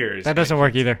these heaters. That doesn't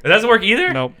work either. It doesn't work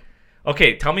either. Nope.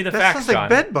 Okay, tell me the that facts, sounds John. like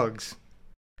bed bugs.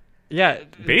 Yeah.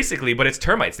 Basically, but it's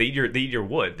termites. They eat your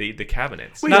wood. They eat the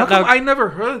cabinets. Wait, Now- how come now- I never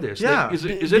heard of this? Yeah. Like,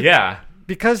 is it Yeah.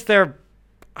 Because they're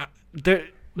Was it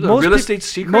a most real peop- estate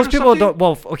secret Most or people something? don't.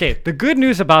 Well, okay. The good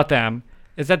news about them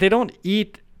is that they don't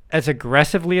eat as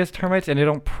aggressively as termites, and they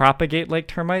don't propagate like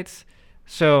termites.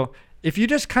 So if you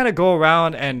just kind of go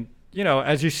around and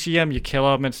as you see them, you kill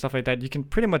them and stuff like that, you can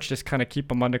pretty much just kind of keep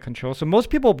them under control. So most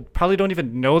people probably don't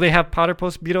even know they have powder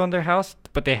post beetle in their house,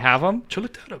 but they have them. Chill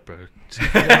it down, bro.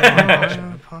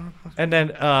 And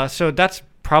then, so that's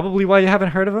probably why you haven't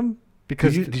heard of them,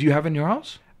 because Did you have in your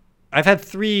house? I've had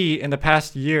 3 in the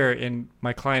past year in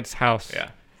my client's house.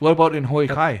 Yeah. What about in Hawaii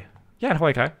Kai? Yeah, in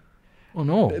Hawaii Kai. Oh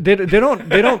no. They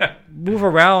don't move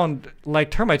around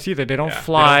like termites either. They don't Yeah, they don't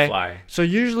fly. fly. So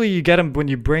usually you get them when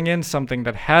you bring in something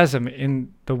that has them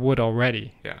in the wood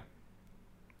already. Yeah.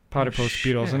 Powder post shit,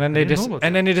 beetles, and I then they didn't just know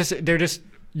about they're just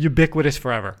ubiquitous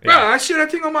forever. Bro, I see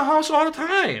that thing on my house all the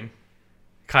time.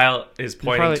 Kyle is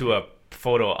pointing probably- to a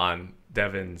photo on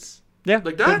Devin's. Yeah,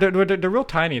 Like that? They're real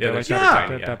tiny. Yeah, They're like they're that,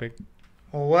 tiny, that big.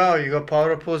 Oh wow, you got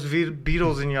powder post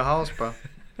beetles in your house, bro.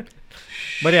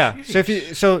 But yeah,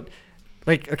 so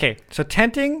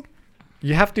tenting,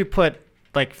 you have to put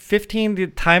like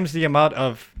 15 times the amount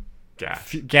of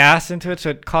gas into it, so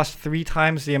it costs 3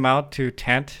 times the amount to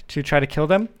tent to try to kill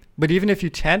them. But even if you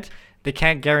tent, they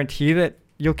can't guarantee that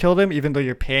you'll kill them, even though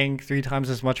you're paying 3 times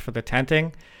as much for the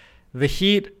tenting. The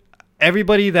heat,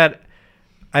 everybody that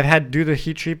I've had do the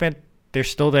heat treatment, they're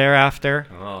still there after.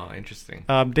 Oh, interesting.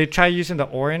 They try using the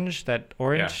orange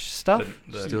stuff.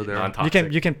 Still there.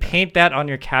 You can paint that on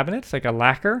your cabinets like a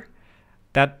lacquer.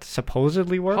 That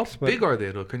supposedly works. How big are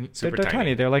they though? They're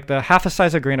tiny. They're like the half a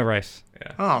size of grain of rice.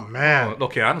 Yeah. Oh man. Oh,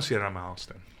 okay, I don't see it on my house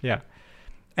then. Yeah,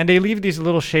 and they leave these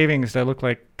little shavings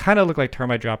that kind of look like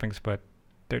termite droppings, but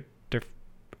they're.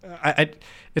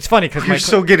 It's funny because you're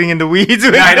so getting in the weeds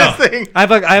with this thing. I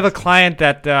have a client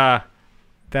that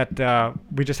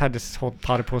we just had this whole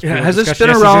powder post. Yeah, has this been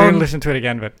around? Listen to it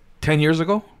again, but 10 years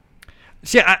ago.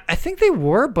 See, I think they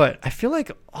were, but I feel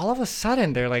like all of a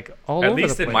sudden they're like all over the place.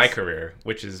 At least in my career,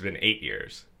 which has been 8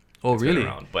 years. Oh, really?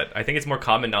 But I think it's more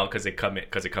common now because it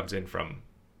comes in from.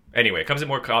 Anyway, it comes in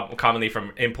more commonly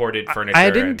from imported furniture.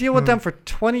 I didn't deal with them for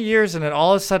 20 years, and then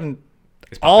all of a sudden,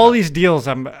 all these deals,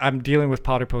 I'm dealing with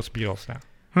powder post beetles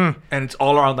now. And it's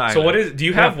all around the island. So do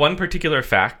you have one particular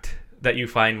fact that you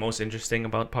find most interesting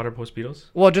about powder post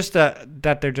beetles? Well, just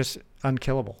that they're just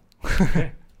unkillable.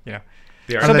 Yeah.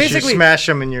 So basically, you smash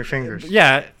them in your fingers.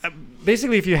 Yeah,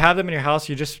 basically, if you have them in your house,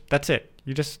 that's it.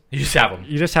 You just have them.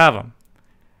 You just have them.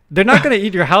 They're not gonna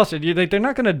eat your house. They're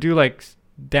not gonna do like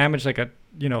damage, like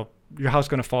your house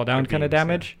gonna fall down kind of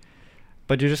damage. Yeah.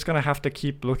 But you're just gonna have to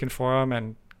keep looking for them,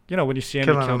 and when you see them,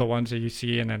 you kill the ones that you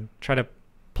see, and then try to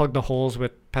plug the holes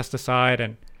with pesticide.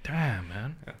 And damn,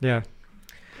 man. Yeah.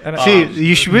 And see,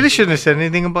 you really shouldn't have said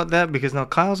anything about that because now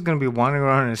Kyle's gonna be wandering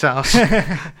around in his house.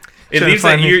 It leaves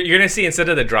like you're gonna see, instead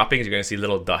of the droppings, you're gonna see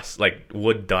little dust, like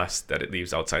wood dust that it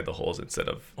leaves outside the holes instead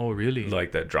of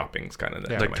like the droppings, kind of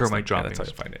like termite droppings. That's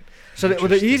how you find it. So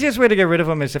the easiest way to get rid of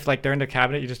them is if like they're in the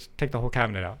cabinet, you just take the whole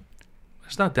cabinet out.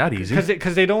 It's not that easy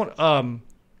because they don't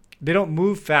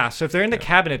move fast. So if they're in the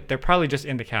cabinet, they're probably just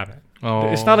in the cabinet. Oh,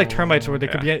 it's not like termites where they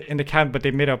could be in the cabinet, but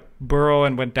they made a burrow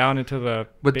and went down into the.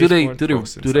 But do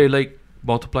they like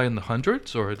multiply in the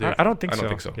hundreds or? I don't think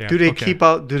so. Yeah. Do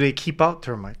they keep out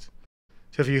termites?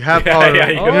 So if you have powder,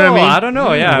 you know what I mean? I don't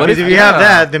know. Yeah. What if you have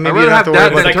that, then maybe you don't have to worry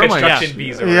about like termites. Construction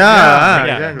bees. Yeah.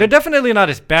 Exactly. They're definitely not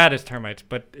as bad as termites,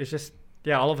 but it's just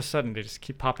all of a sudden they just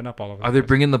keep popping up all over. Are they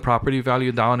bringing the property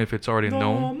value down if it's already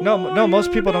known? No.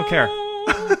 Most people don't care.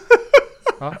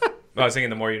 Huh? I was singing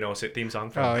the More You Know theme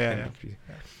song. Oh yeah.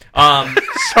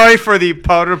 Sorry for the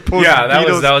powder post. Yeah,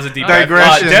 that was a deep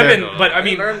digression. Devin, but I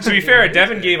mean, to be fair,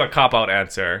 Devin gave a cop out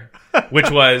answer, which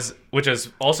was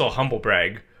also a humble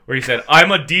brag, where he said,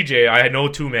 "I'm a DJ. I know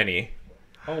too many."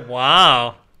 Oh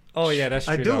wow. Oh yeah, that's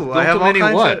true. I do. Though. I have too many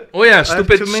what? Oh yeah,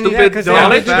 stupid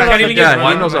knowledge. You can't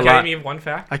even give one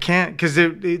fact. I can't because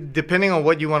depending on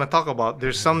what you want to talk about,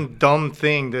 there's some dumb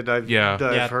thing that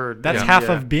I've heard. That's half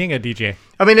of being a DJ.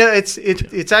 I mean,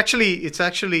 it's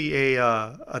actually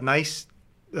a nice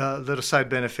little side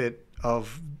benefit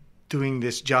of doing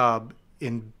this job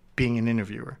in being an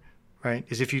interviewer, right?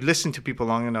 Is if you listen to people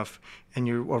long enough and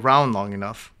you're around long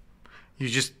enough, you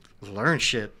just learn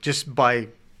shit just by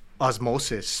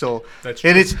osmosis. So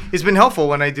and it's been helpful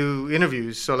when I do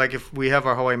interviews. So like if we have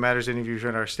our Hawaii Matters interviews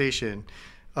at our station,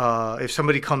 if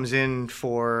somebody comes in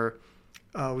for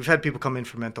we've had people come in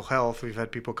for mental health, we've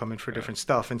had people come in for different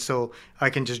stuff, and so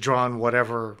I can just draw on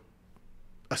whatever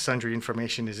sundry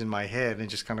information is in my head and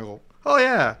just kind of go, oh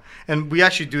yeah. And we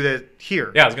actually do that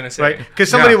here. Yeah, I was gonna say, right,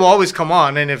 because somebody will always come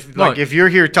on, and if you're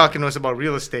here talking to us about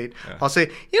real estate, I'll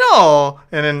say,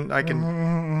 and then I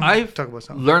can I've talk about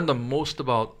something. Learned the most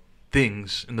about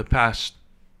things in the past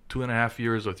 2.5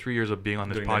 years or 3 years of being on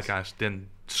this podcast than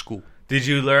school. Did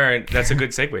you learn? That's a good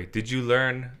segue. Did you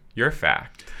learn your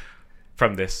fact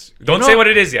from this? Don't say what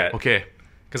it is yet. Okay.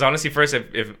 Because honestly, first,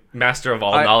 if master of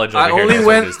all knowledge over I here only knows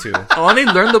went, what it is too. I only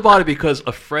learned about it because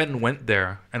a friend went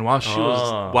there, and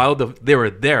while they were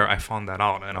there, I found that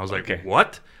out, and I was like, okay.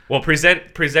 What? Well,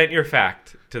 present your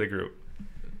fact to the group.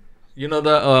 You know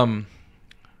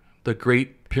the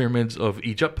Great Pyramids of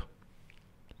Egypt?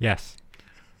 Yes.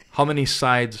 How many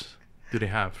sides do they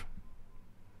have?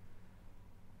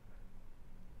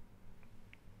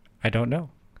 I don't know.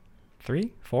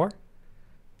 3, 4?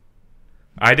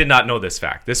 I did not know this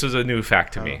fact. This was a new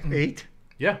fact to me. 8?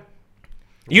 Yeah.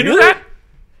 You knew that?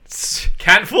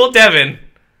 Can't fool Devin.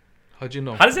 How'd you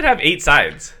know? How does it have 8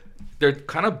 sides? They're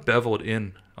kind of beveled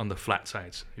in on the flat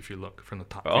sides if you look from the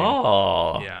top.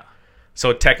 Oh. Yeah.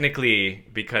 So technically,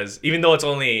 because even though it's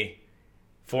only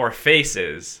for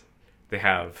faces, they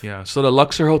have. Yeah. So the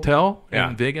Luxor Hotel Yeah.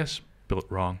 in Vegas built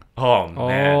wrong. Oh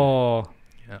man. Oh.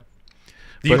 Yeah.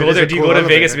 Do you But go it is there? a Do you cool go to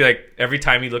elevator. Vegas and be like, every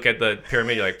time you look at the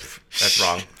pyramid, you're like, that's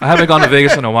wrong. I haven't gone to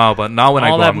Vegas in a while, but now when I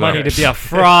All go, that I'm money like, to be a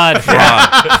fraud.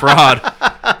 fraud.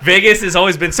 Vegas has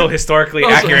always been so historically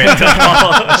Also-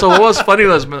 accurate. So what was funny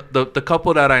was the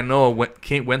couple that I know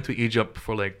went to Egypt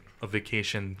for like a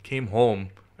vacation, came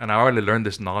home, and I already learned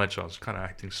this knowledge. So I was kind of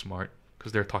acting smart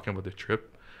because they're talking about the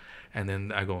trip, and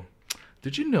then I go,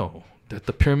 "Did you know that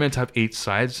the pyramids have 8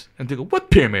 sides?" And they go, "What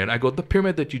pyramid?" I go, "The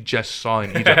pyramid that you just saw in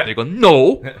Egypt." They go,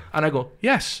 "No," and I go,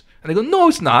 "Yes," and they go, "No,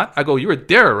 it's not." I go, "You were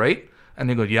there, right?" And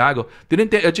they go, "Yeah." I go, "Didn't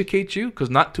they educate you? Because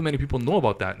not too many people know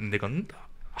about that." And they go,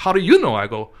 "How do you know?" I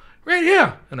go, "Right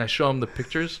here," and I show them the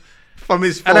pictures. From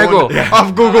his phone, And I go,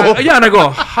 off Google. and I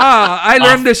go, I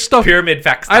learned this stuff.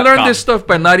 Pyramidfacts.com. I learned this stuff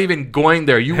by not even going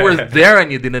there. You were there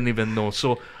and you didn't even know.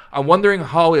 So I'm wondering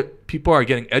how people are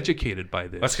getting educated by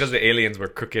this. That's because the aliens were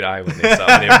crooked eye when they were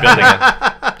building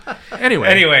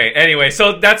it. Anyway,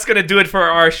 so that's gonna do it for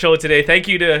our show today. Thank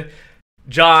you to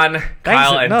John,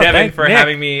 Kyle, and Devin for Nick.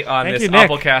 having me on Thank this you, Nick.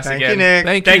 Oppo-cast Thank again. you,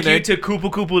 Nick. Thank you Nick. to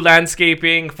Kupu Kupu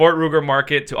Landscaping, Fort Ruger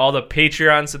Market, to all the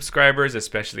Patreon subscribers,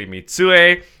 especially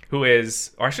Mitsue, who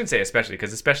is, or I shouldn't say especially,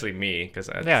 because especially me, because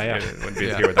it wouldn't be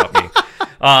here without me.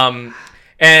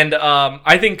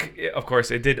 I think, of course,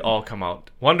 it did all come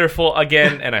out wonderful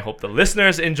again, and I hope the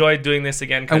listeners enjoyed doing this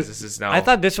again, because this is now... I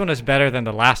thought this one was better than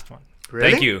the last one.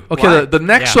 Really? Thank you. Okay, the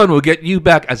next Yeah. one will get you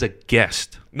back as a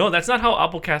guest. No, that's not how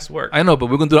Oppo-cast works. I know, but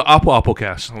we're going to do the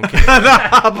Oppo-cast.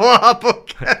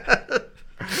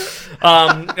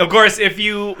 Of course, if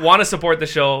you want to support the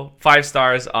show, 5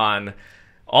 stars on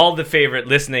all the favorite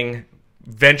listening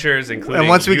ventures, including And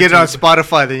once we get it on YouTube.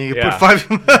 Spotify, then you can Yeah. put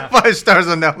 5 stars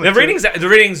on that one. The too.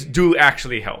 ratings do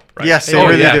actually help, right? Yes, they Oh,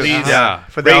 really yeah, do. please,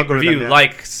 For the rate, algorithm, review, yeah.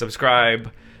 like,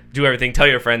 subscribe, do everything. Tell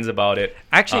your friends about it.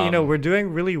 Actually, we're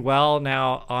doing really well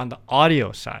now on the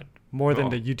audio side, more than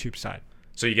the YouTube side.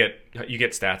 So you get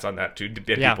stats on that too.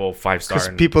 Get Yeah. people 5 star.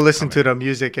 Because people listen to the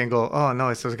music and go, "Oh no,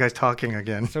 it's those guys talking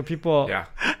again." So people Yeah.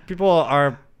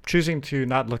 are choosing to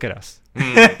not look at us. Well,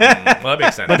 that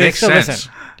makes sense. But they Makes still sense.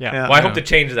 listen. Yeah. Yeah. Well, I hope to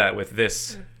change that with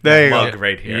this There you mug go.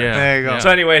 right here. Yeah. There you go. So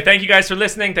anyway, thank you guys for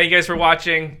listening. Thank you guys for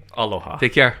watching. Aloha.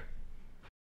 Take care.